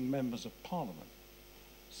existing members of Parliament,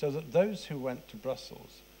 so that those who went to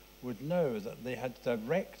Brussels would know that they had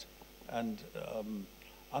direct and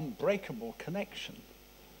unbreakable connection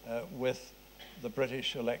with the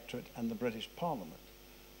British electorate and the British Parliament.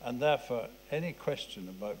 And therefore, any question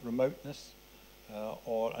about remoteness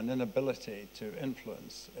or an inability to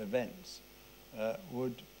influence events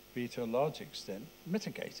would be, to a large extent,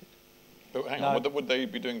 mitigated. But hang now, on, would they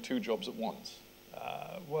be doing two jobs at once?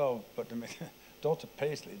 Well, but I mean, Dr.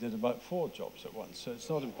 Paisley did about 4 jobs at once, so it's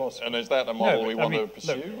not impossible. And is that a model we want to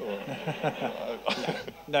pursue?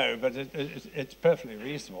 No, but it's perfectly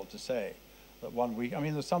reasonable to say that 1 week, I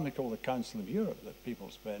mean, there's something called the Council of Europe that people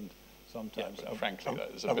spend sometimes. Yeah, frankly,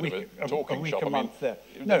 that is a bit of a talking shop. A month there.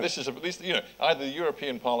 No, this is either the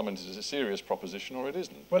European Parliament is a serious proposition or it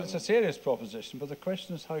isn't. Well, it's a serious proposition, but the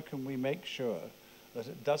question is, how can we make sure that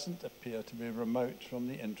it doesn't appear to be remote from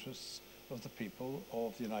the interests of the people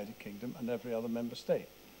of the United Kingdom and every other member state?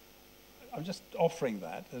 I'm just offering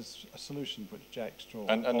that as a solution which Jack Straw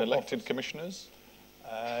and elected commissioners.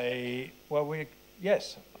 Well,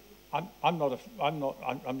 yes, I'm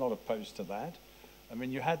not opposed to that. I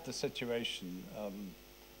mean, you had the situation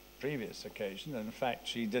previous occasion, and in fact,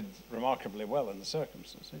 she did remarkably well in the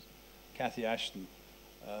circumstances. Cathy Ashton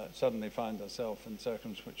suddenly found herself in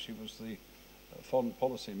circumstances which she was the foreign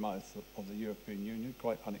policy mouth of the European Union,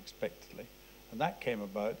 quite unexpectedly. And that came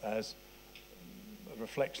about as a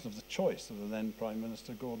reflection of the choice of the then Prime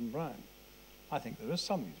Minister Gordon Brown. I think there is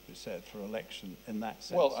something to be said for election in that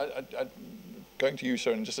sense. Well, going to you,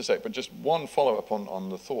 sir, in just a sec, but just one follow-up on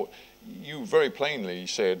the thought. You very plainly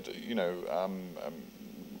said, you know,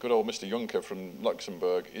 good old Mr. Juncker from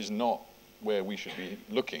Luxembourg is not where we should be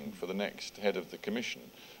looking for the next head of the Commission.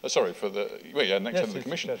 Next head of the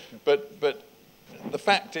Commission. But the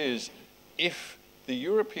fact is, if the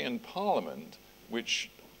European Parliament, which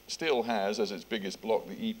still has as its biggest bloc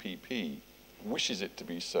the EPP, wishes it to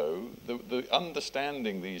be so, the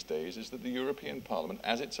understanding these days is that the European Parliament,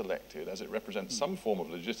 as it's elected, as it represents some form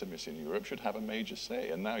of legitimacy in Europe, should have a major say.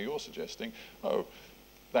 And now you're suggesting, oh,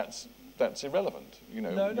 that's irrelevant. You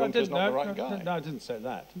know, Juncker's not the right guy. No, I didn't say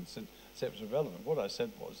that. I didn't say it was irrelevant. What I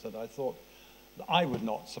said was that I thought that I would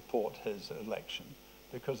not support his election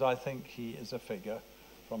because I think he is a figure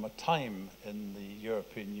from a time in the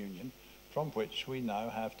European Union from which we now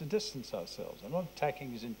have to distance ourselves. I'm not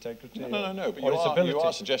attacking his integrity. No. But you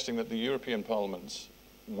are suggesting that the European Parliament's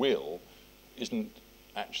will isn't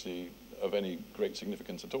actually of any great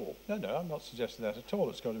significance at all. No, I'm not suggesting that at all.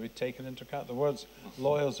 It's got to be taken into account. The words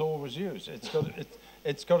lawyers always use. It's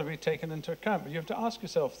got to be taken into account. But you have to ask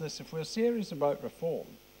yourself this: if we're serious about reform,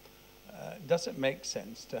 does it make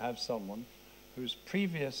sense to have someone whose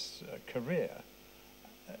previous career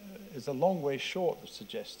is a long way short of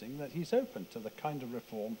suggesting that he's open to the kind of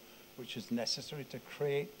reform which is necessary to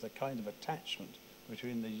create the kind of attachment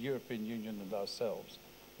between the European Union and ourselves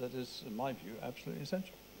that is, in my view, absolutely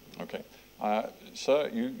essential. Okay. Sir,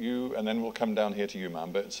 you, and then we'll come down here to you,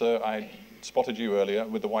 ma'am. But, sir, I spotted you earlier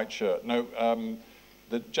with the white shirt. No,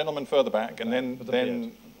 the gentleman further back, and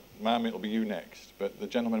then ma'am, it'll be you next. But the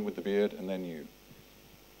gentleman with the beard, and then you.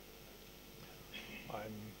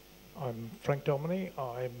 I'm Frank Dominy.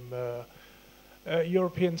 I'm a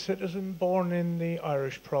European citizen born in the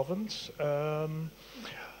Irish province.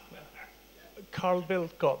 Carl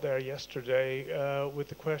Bildt got there yesterday with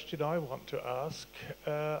the question I want to ask.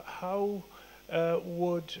 How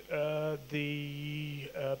would the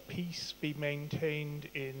peace be maintained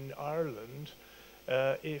in Ireland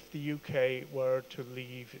if the UK were to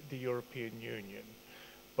leave the European Union?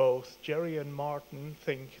 Both Jerry and Martin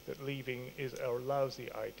think that leaving is a lousy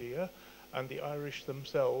idea, and the Irish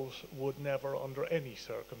themselves would never, under any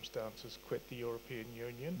circumstances, quit the European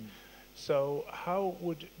Union. So how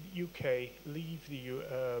would UK leave the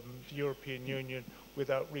European Union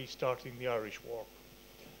without restarting the Irish War?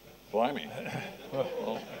 Blimey.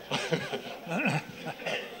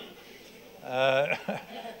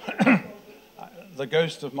 The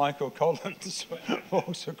ghost of Michael Collins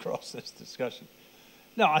walks across this discussion.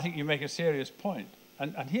 No, I think you make a serious point,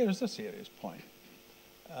 and here is a serious point.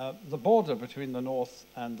 The border between the North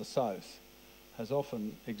and the South has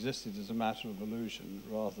often existed as a matter of illusion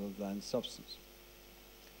rather than substance.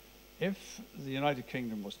 If the United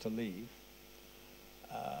Kingdom was to leave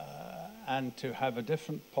and to have a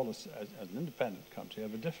different policy, as an independent country,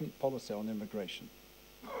 have a different policy on immigration,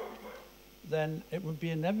 then it would be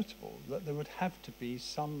inevitable that there would have to be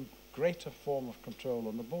some greater form of control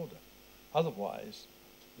on the border. Otherwise,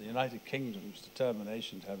 the United Kingdom's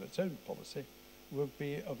determination to have its own policy would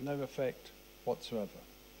be of no effect whatsoever.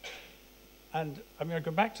 And I mean, I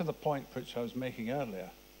go back to the point which I was making earlier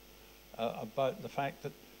about the fact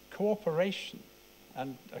that cooperation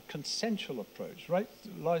and a consensual approach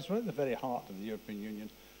lies right at the very heart of the European Union.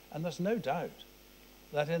 And there's no doubt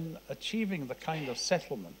that in achieving the kind of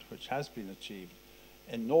settlement which has been achieved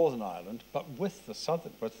in Northern Ireland, but with the south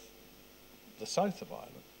of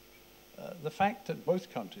Ireland, the fact that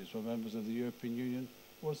both countries were members of the European Union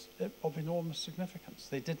was of enormous significance.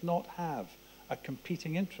 They did not have a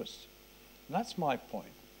competing interest. And that's my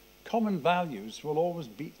point. Common values will always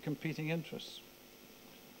beat competing interests.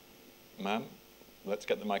 Ma'am, let's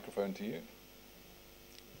get the microphone to you.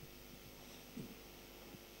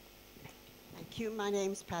 Thank you. My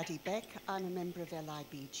name's Paddy Beck. I'm a member of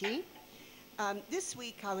LIBG. This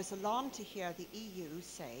week I was alarmed to hear the EU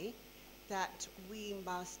say that we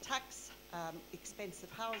must tax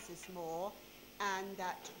expensive houses more and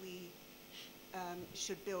that we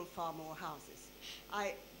should build far more houses.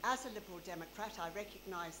 As a Liberal Democrat, I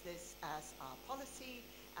recognise this as our policy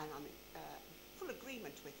and I'm in full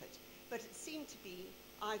agreement with it, but it seemed to be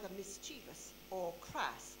either mischievous or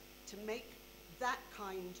crass to make that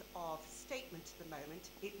kind of statement at the moment.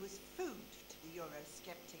 It was food to the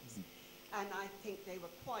Eurosceptics, and I think they were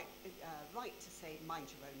quite right to say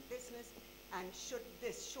mind your own business, and should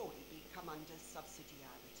this surely come under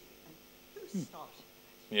subsidiarity? And who started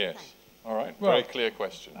that? Yes. Thank you. All right. Well, very clear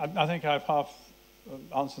question. I think I've half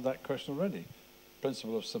answered that question already.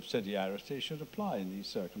 Principle of subsidiarity should apply in these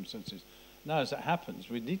circumstances. Now, as it happens,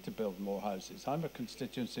 we need to build more houses. I'm a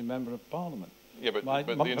constituency member of Parliament. Yeah, but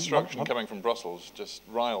the instruction coming from Brussels just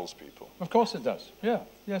riles people. Of course it does. Yeah.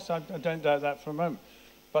 Yes, I don't doubt that for a moment.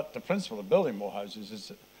 But the principle of building more houses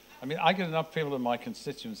is, I mean, I get enough people in my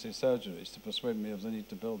constituency surgeries to persuade me of the need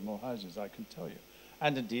to build more houses, I can tell you.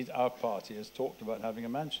 And indeed, our party has talked about having a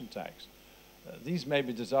mansion tax. These may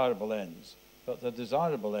be desirable ends, but they're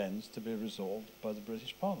desirable ends to be resolved by the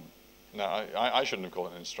British Parliament. No, I shouldn't have called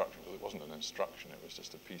it an instruction, because it wasn't an instruction, it was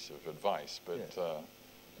just a piece of advice. But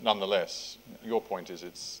nonetheless, your point is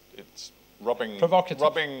it's rubbing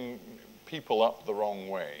people up the wrong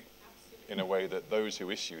way, in a way that those who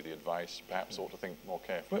issue the advice perhaps ought to think more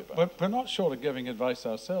carefully about. We're not short of giving advice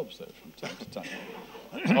ourselves, though, from time to time.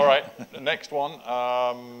 All right, the next one.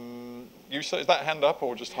 You say, is that hand up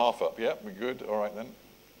or just half up? Yeah, we're good. All right then.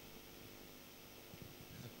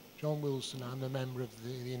 John Wilson, I'm a member of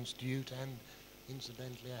the Institute and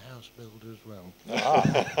incidentally a house builder as well.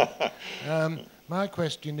 My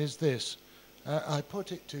question is this. I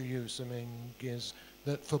put it to you, Saming, is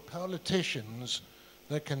that for politicians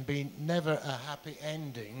there can be never a happy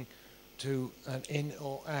ending to an in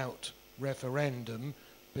or out referendum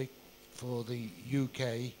for the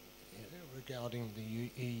UK regarding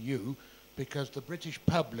the EU, because the British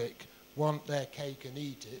public want their cake and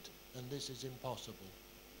eat it, and this is impossible.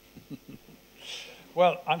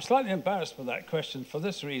 Well, I'm slightly embarrassed with that question for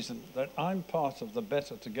this reason, that I'm part of the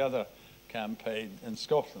Better Together campaign in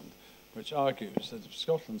Scotland, which argues that if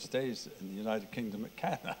Scotland stays in the United Kingdom, it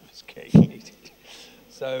can have its cake and eat it.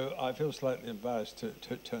 So I feel slightly embarrassed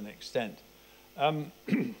to an extent.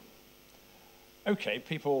 Okay,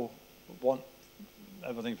 people want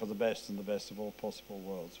everything for the best and the best of all possible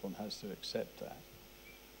worlds. One has to accept that.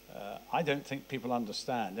 I don't think people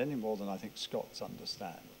understand, any more than I think Scots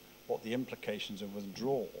understand, what the implications of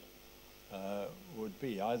withdrawal would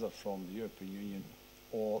be, either from the European Union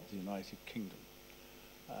or the United Kingdom.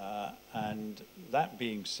 And that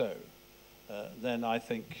being so, then I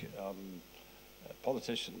think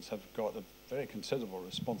politicians have got a very considerable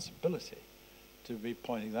responsibility to be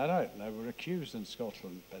pointing that out. Now, we're accused in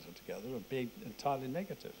Scotland, Better Together, of being entirely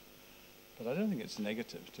negative. But I don't think it's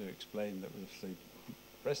negative to explain that if the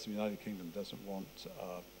rest of the United Kingdom doesn't want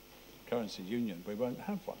currency union, we won't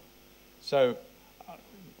have one. So,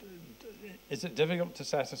 is it difficult to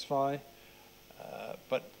satisfy?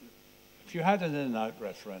 But if you had an in-and-out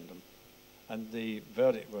referendum and the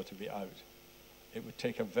verdict were to be out, it would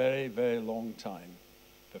take a very, very long time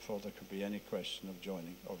before there could be any question of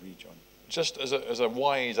joining or rejoining. Just as a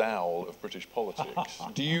wise owl of British politics,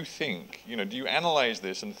 do you think, do you analyse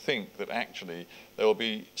this and think that actually there will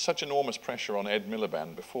be such enormous pressure on Ed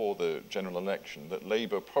Miliband before the general election that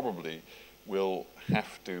Labour probably will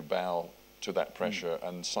have to bow to that pressure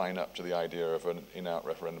and sign up to the idea of an in-out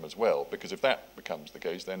referendum as well? Because if that becomes the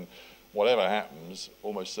case, then whatever happens,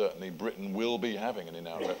 almost certainly Britain will be having an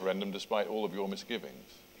in-out referendum despite all of your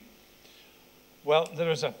misgivings. Well, there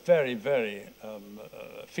is a very, very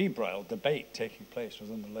febrile debate taking place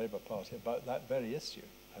within the Labour Party about that very issue.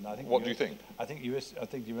 And I think what do you think? I think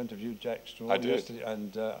you interviewed Jack Straw yesterday,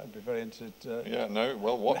 and I'd be very interested. Yeah, no,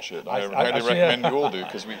 well, watch it. I highly recommend you all do,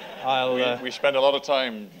 because we spend a lot of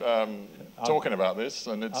time talking about this,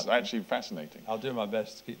 and it's actually fascinating. I'll do my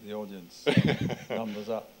best to keep the audience numbers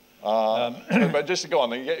up. But just to go on,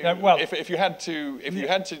 well, if you had to,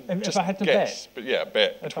 just I had to guess, bet, but yeah,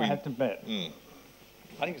 bet. If I had to bet.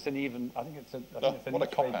 I think it's an even. I think it's a. What a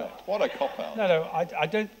cop out! What a cop out! No, I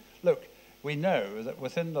don't. Look, we know that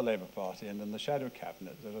within the Labour Party and in the shadow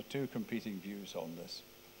cabinet there are two competing views on this,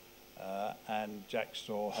 and Jack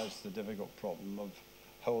Straw has the difficult problem of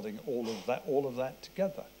holding all of that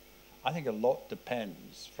together. I think a lot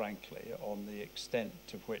depends, frankly, on the extent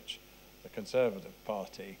to which the Conservative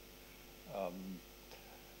Party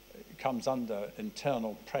comes under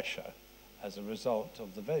internal pressure as a result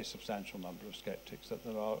of the very substantial number of sceptics that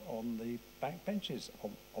there are on the backbenches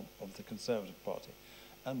of the Conservative Party.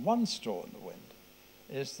 And one straw in the wind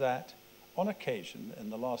is that on occasion in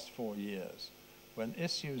the last 4 years, when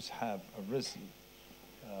issues have arisen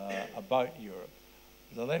about Europe,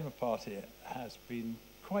 the Labour Party has been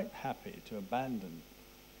quite happy to abandon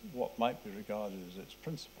what might be regarded as its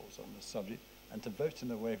principles on this subject and to vote in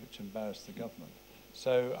a way which embarrassed the government.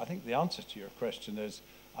 So I think the answer to your question is,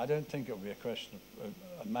 I don't think it will be a question of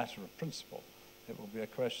a matter of principle. It will be a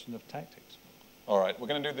question of tactics. All right, we're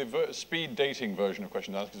going to do the speed dating version of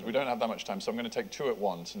questions because we don't have that much time, so I'm going to take two at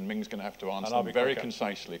once, and Ming's going to have to answer them very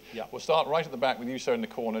concisely. Yeah. We'll start right at the back with you, sir, in the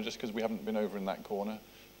corner, just because we haven't been over in that corner.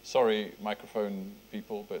 Sorry, microphone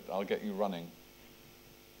people, but I'll get you running.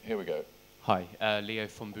 Here we go. Hi, Leo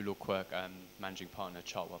from Bulow Quirk, managing partner,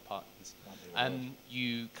 Chartwell Partners.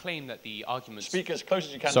 You claim that the arguments... Speak as close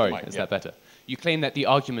as you can Sorry, to the mic. is that better? You claim that the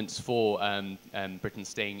arguments for Britain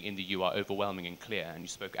staying in the EU are overwhelming and clear, and you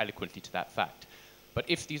spoke eloquently to that fact. But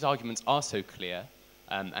if these arguments are so clear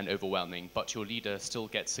and overwhelming, but your leader still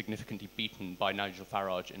gets significantly beaten by Nigel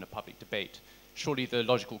Farage in a public debate, surely the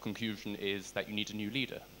logical conclusion is that you need a new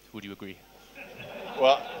leader. Would you agree?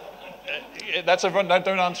 Well... that's a run. Don't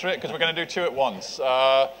answer it because we're going to do two at once.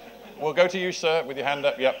 We'll go to you, sir, with your hand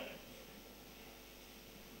up. Yep.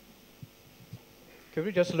 Could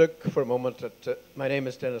we just look for a moment at... my name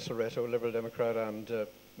is Dennis Loreto, Liberal Democrat and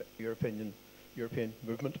European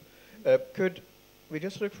movement. Could we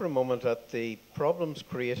just look for a moment at the problems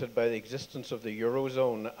created by the existence of the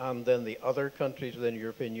Eurozone and then the other countries within the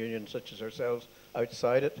European Union, such as ourselves,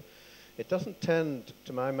 outside it? It doesn't tend,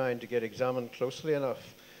 to my mind, to get examined closely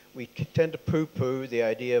enough. We tend to poo-poo the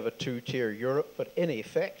idea of a two-tier Europe, but in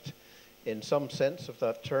effect, in some sense of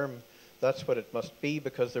that term, that's what it must be,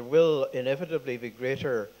 because there will inevitably be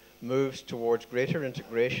greater moves towards greater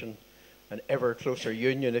integration and ever closer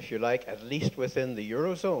union, if you like, at least within the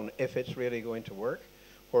Eurozone, if it's really going to work,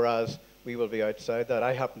 whereas we will be outside that.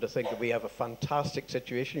 I happen to think that we have a fantastic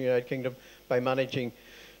situation in the United Kingdom by managing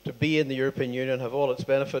to be in the European Union, have all its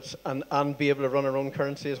benefits, and be able to run our own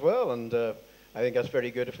currency as well. And I think that's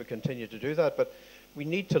very good if we continue to do that. But we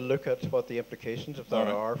need to look at what the implications of that All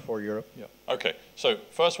right. are for Europe. Yeah. Okay, so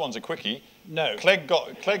first one's a quickie. No. Clegg.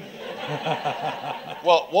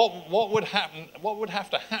 Well, what would happen? What would have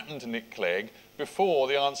to happen to Nick Clegg before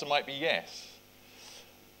the answer might be yes?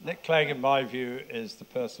 Nick Clegg, in my view, is the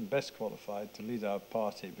person best qualified to lead our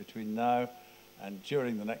party between now and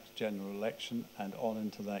during the next general election and on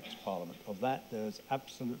into the next Parliament. Of that, there is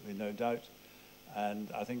absolutely no doubt. And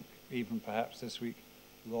I think even perhaps this week,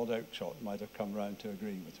 Lord Oakeshott might have come round to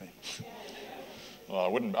agreeing with me. Well, I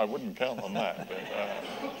wouldn't count on that. But,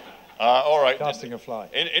 all right. Casting a fly.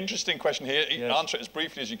 Interesting question here. Yes. Answer it as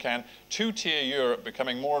briefly as you can. Two-tier Europe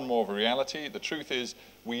becoming more and more of a reality. The truth is,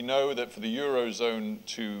 we know that for the Eurozone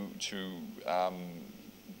to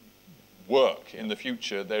work in the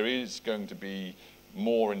future, there is going to be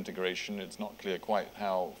more integration. It's not clear quite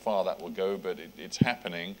how far that will go, but it's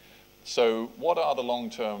happening. So what are the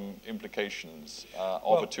long-term implications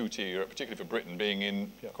of a two-tier Europe, particularly for Britain being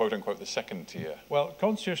in, quote-unquote, the second tier? Well,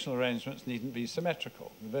 constitutional arrangements needn't be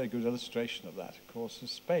symmetrical. A very good illustration of that, of course, is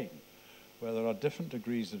Spain, where there are different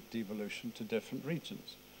degrees of devolution to different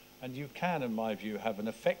regions. And you can, in my view, have an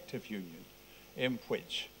effective union in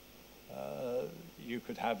which you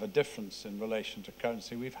could have a difference in relation to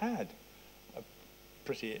currency. We've had a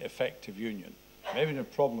pretty effective union. Maybe no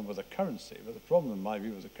problem with the currency, but the problem, in my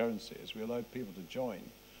view, with the currency is we allowed people to join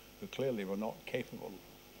who clearly were not capable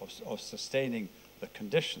of sustaining the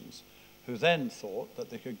conditions, who then thought that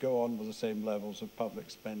they could go on with the same levels of public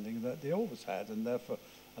spending that they always had, and therefore,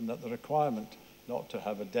 and that the requirement not to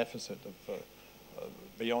have a deficit of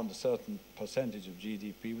beyond a certain percentage of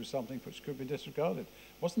GDP was something which could be disregarded.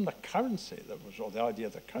 It wasn't the currency that was wrong, the idea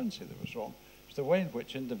of the currency that was wrong. It was the way in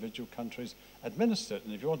which individual countries administer it.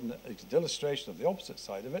 And if you want an illustration of the opposite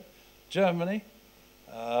side of it, Germany,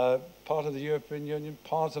 part of the European Union,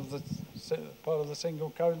 part of the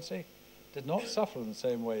single currency, did not suffer in the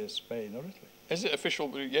same way as Spain or Italy. Is it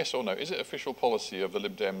official, yes or no, is it official policy of the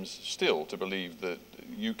Lib Dems still to believe that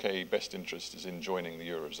UK best interest is in joining the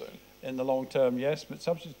Eurozone? In the long term, yes, but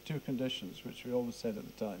subject to two conditions, which we always said at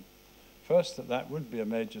the time. First, that would be a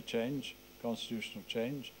major change, constitutional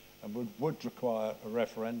change, and would require a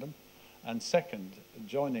referendum. And second,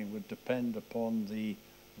 joining would depend upon the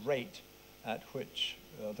rate at which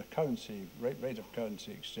the currency, rate of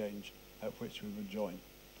currency exchange at which we would join.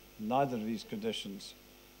 Neither of these conditions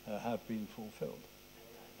have been fulfilled.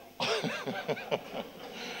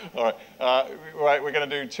 All right. Right, we're going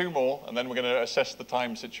to do two more, and then we're going to assess the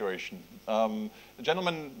time situation. The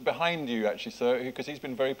gentleman behind you, actually, sir, because he's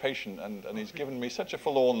been very patient, and he's given me such a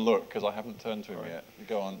forlorn look because I haven't turned to him yet.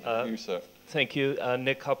 Go on, you, sir. Thank you.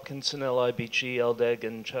 Nick Hopkinson, LIBG, LDEG,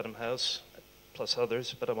 and Chatham House, plus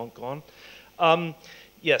others, but I won't go on.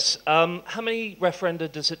 Yes. How many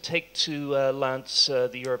referenda does it take to lance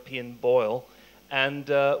the European boil? And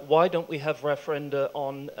why don't we have referenda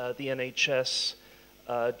on the NHS,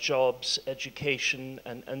 jobs, education,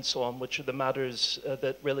 and so on, which are the matters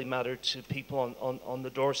that really matter to people on the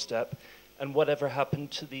doorstep? And whatever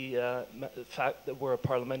happened to the fact that we're a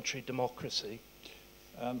parliamentary democracy?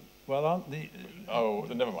 Well, aren't the... Oh,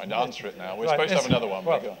 never mind. Answer it now. We're supposed to have another one.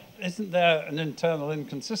 Well, isn't there an internal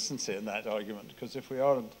inconsistency in that argument? Because if we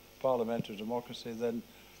are a parliamentary democracy, then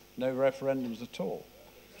no referendums at all.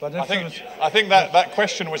 But I think that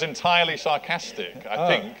question was entirely sarcastic, I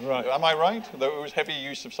think. Right. Am I right? Though it was heavy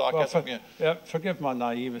use of sarcasm. Well, forgive my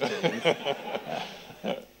naivety.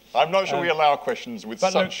 I'm not sure we allow questions with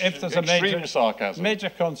such extreme sarcasm. Major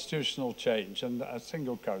constitutional change, and a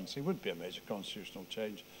single currency would be a major constitutional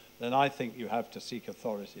change, then I think you have to seek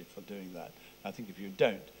authority for doing that. I think if you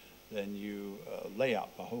don't, then you lay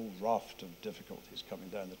up a whole raft of difficulties coming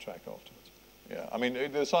down the track afterwards. Yeah, I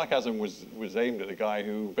mean, the sarcasm was aimed at a guy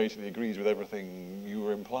who basically agrees with everything you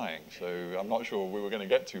were implying, so I'm not sure we were going to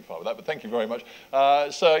get too far with that, but thank you very much.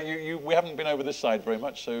 Sir, we haven't been over this side very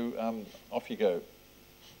much, so off you go.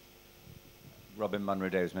 Robin Munro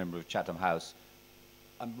Davies, member of Chatham House.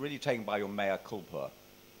 I'm really taken by your mea culpa,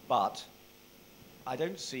 but I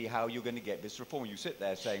don't see how you're going to get this reform. You sit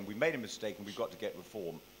there saying, we made a mistake and we've got to get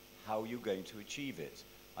reform. How are you going to achieve it?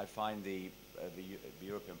 I find the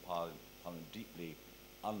European Parliament deeply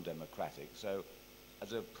undemocratic. So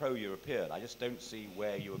as a pro-European, I just don't see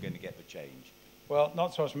where you're going to get the change. Well,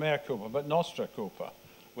 not so much mea culpa, but nostra culpa.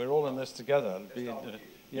 We're all in this together.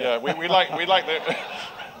 Yeah, we like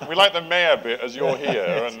the mayor bit as you're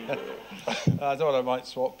here. And I thought I might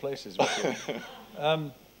swap places with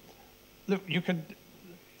you. Look, you can.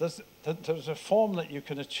 There's a form that you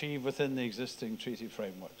can achieve within the existing treaty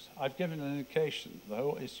frameworks. I've given an indication, the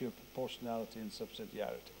whole issue of proportionality and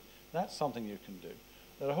subsidiarity. That's something you can do.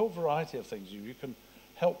 There are a whole variety of things. You can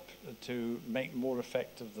help to make more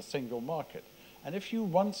effective the single market. And if you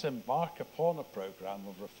once embark upon a program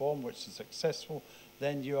of reform which is successful,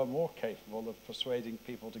 then you are more capable of persuading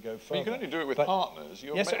people to go further. But you can only do it with partners.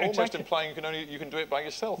 You're almost exactly. implying you can do it by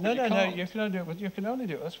yourself. No, you no, you can only do it. You can only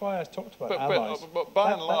do it. That's why I talked about allies. But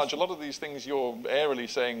by and large, a lot of these things you're airily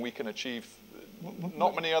saying we can achieve,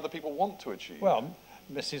 not many other people want to achieve. Well,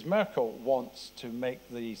 Mrs. Merkel wants to make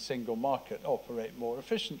the single market operate more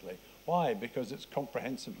efficiently. Why? Because it's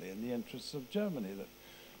comprehensively in the interests of Germany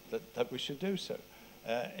that we should do so.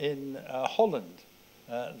 In Holland,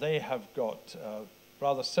 they have got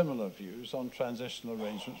rather similar views on transitional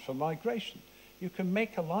arrangements for migration. You can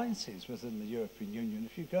make alliances within the European Union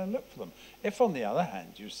if you go and look for them. If, on the other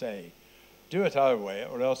hand, you say, do it our way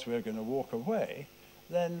or else we're going to walk away,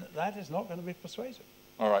 then that is not going to be persuasive.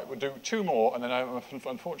 All right, we'll do two more, and then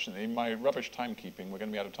unfortunately, my rubbish timekeeping, we're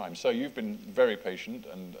going to be out of time. So you've been very patient,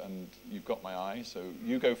 and you've got my eye, so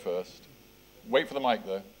you go first. Wait for the mic,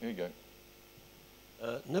 though. Here you go.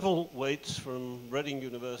 Neville Waits from Reading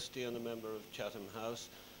University and a member of Chatham House.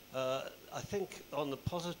 I think on the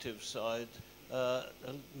positive side,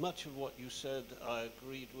 much of what you said I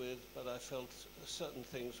agreed with, but I felt certain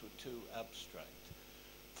things were too abstract.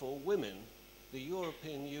 For women, the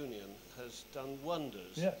European Union has done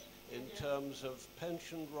wonders in terms of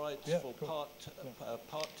pension rights for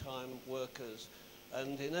part-time workers,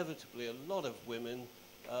 and inevitably a lot of women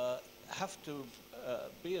have to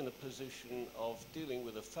be in a position of dealing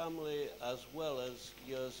with a family as well as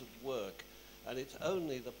years of work. And it's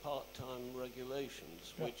only the part-time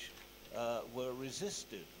regulations which were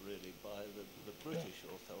resisted really by the British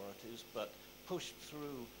authorities, but pushed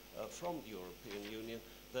through from the European Union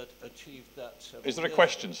that achieved that. Is there a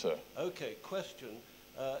question, sir? Okay, question.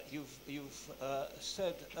 You've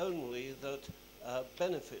said only that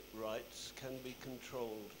benefit rights can be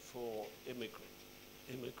controlled for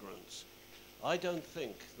immigrants. I don't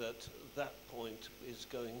think that that point is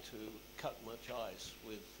going to cut much ice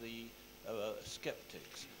with the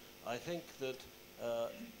skeptics. I think that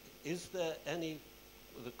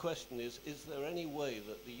the question is there any way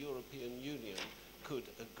that the European Union could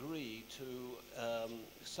agree to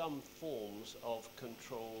some forms of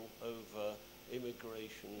control over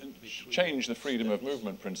immigration? Change the freedom of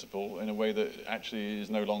movement principle in a way that actually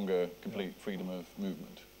is no longer complete freedom of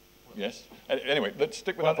movement. Yes? Anyway, let's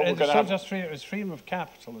stick with that. It's not just freedom, it's freedom of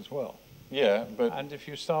capital as well. Yeah, but... And if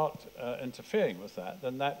you start interfering with that,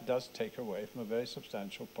 then that does take away from a very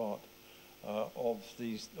substantial part of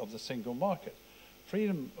the single market.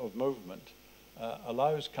 Freedom of movement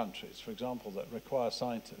allows countries, for example, that require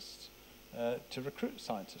scientists, to recruit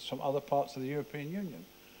scientists from other parts of the European Union.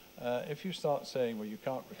 If you start saying, well, you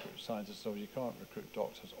can't recruit scientists or you can't recruit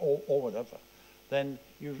doctors or whatever, then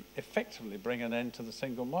you effectively bring an end to the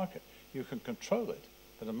single market. You can control it,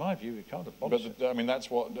 but in my view, you can't abolish it. I mean, that's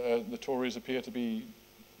what the Tories appear to be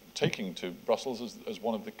taking to Brussels as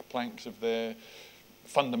one of the planks of their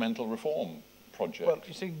fundamental reform project. Well,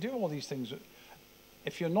 you see, do all these things.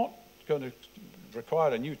 If you're not going to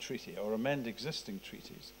require a new treaty or amend existing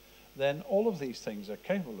treaties, then all of these things are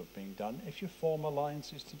capable of being done if you form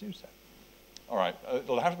alliances to do so. All right,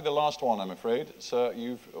 it'll have to be the last one, I'm afraid. Sir,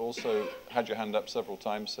 you've also had your hand up several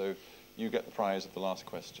times, so you get the prize of the last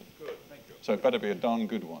question. Good, thank you. So it better be a darn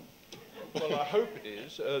good one. Well, I hope it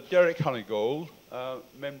is. Derek Honeygold,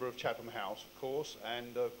 member of Chatham House, of course,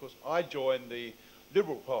 and of course I joined the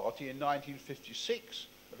Liberal Party in 1956,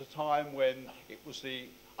 at a time when it was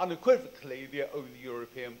unequivocally the only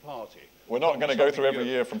European party. We're not going to go through every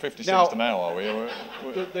year from 56 to now, are we?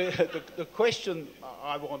 The question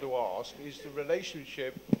I want to ask is the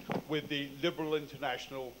relationship with the Liberal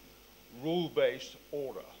International rule-based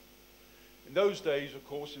order. In those days, of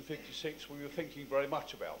course, in 56, we were thinking very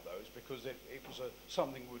much about those because it was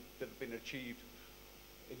something that had been achieved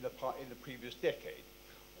in the previous decade.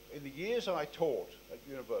 In the years I taught at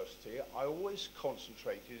university, I always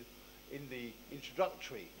concentrated in the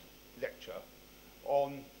introductory lecture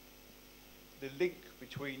on the link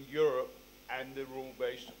between Europe and the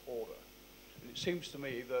rule-based order. And it seems to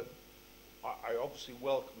me that I obviously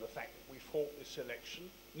welcome the fact that we fought this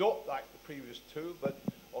election, not like the previous two, but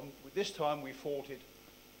this time we fought it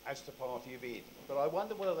as the party of Eden. But I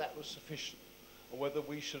wonder whether that was sufficient, or whether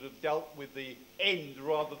we should have dealt with the end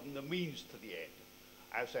rather than the means to the end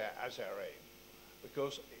as our aim.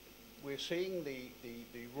 Because we're seeing the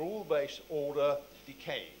rule-based order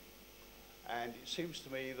decaying. And it seems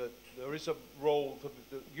to me that there is a role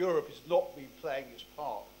that Europe has not been playing its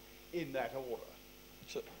part in that order.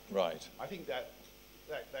 So, right. I think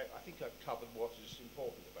I think I've covered what is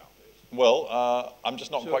important about this. Well, I'm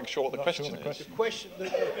just not quite sure what the question is. The question,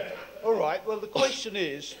 all right, well, the question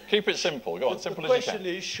is... Keep it simple. Go on, simple as you can. The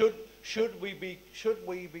question is, should we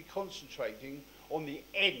be concentrating on the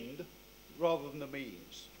end rather than the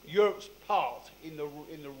means? Europe's part in the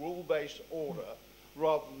rule-based order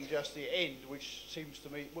rather than just the end, which seems to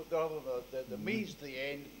me, rather than the means to the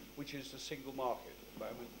end, which is the single market at the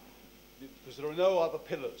moment, because there are no other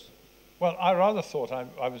pillars. Well, I rather thought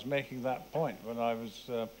I was making that point when I was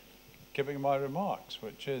giving my remarks,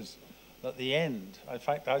 which is that the end, in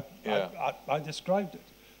fact, I described it,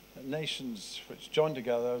 nations which join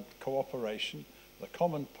together, cooperation, the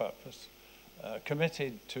common purpose,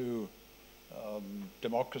 committed to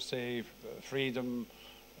democracy, freedom,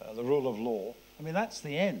 the rule of law. I mean, that's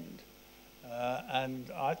the end. And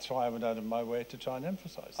that's why I went out of my way to try and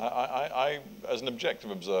emphasize that. I, as an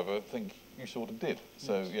objective observer, think you sort of did.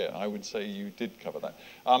 So, yeah, I would say you did cover that.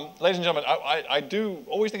 Ladies and gentlemen, I do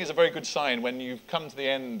always think it's a very good sign when you've come to the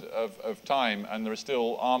end of time and there are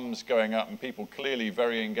still arms going up and people clearly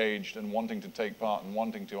very engaged and wanting to take part and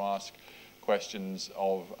wanting to ask questions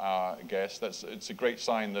of our guests. It's a great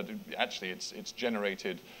sign that actually it's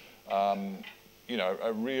generated you know,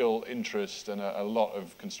 a real interest and a lot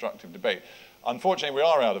of constructive debate. Unfortunately, we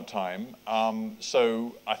are out of time,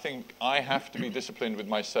 so I think I have to be disciplined with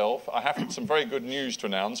myself. I have some very good news to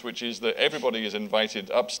announce, which is that everybody is invited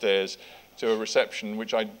upstairs to a reception,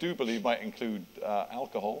 which I do believe might include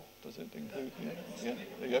alcohol. Does it include?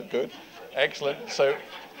 Yeah, good. Excellent. So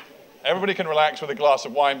everybody can relax with a glass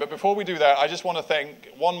of wine, but before we do that, I just want to thank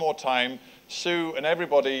one more time Sue and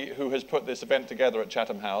everybody who has put this event together at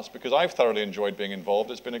Chatham House, because I've thoroughly enjoyed being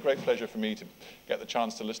involved. It's been a great pleasure for me to get the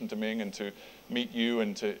chance to listen to Ming and to meet you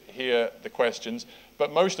and to hear the questions.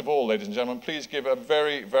 But most of all, ladies and gentlemen, please give a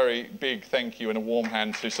very, very big thank you and a warm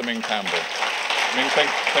hand to Sir Ming Campbell. Ming,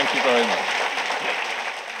 thank you very much.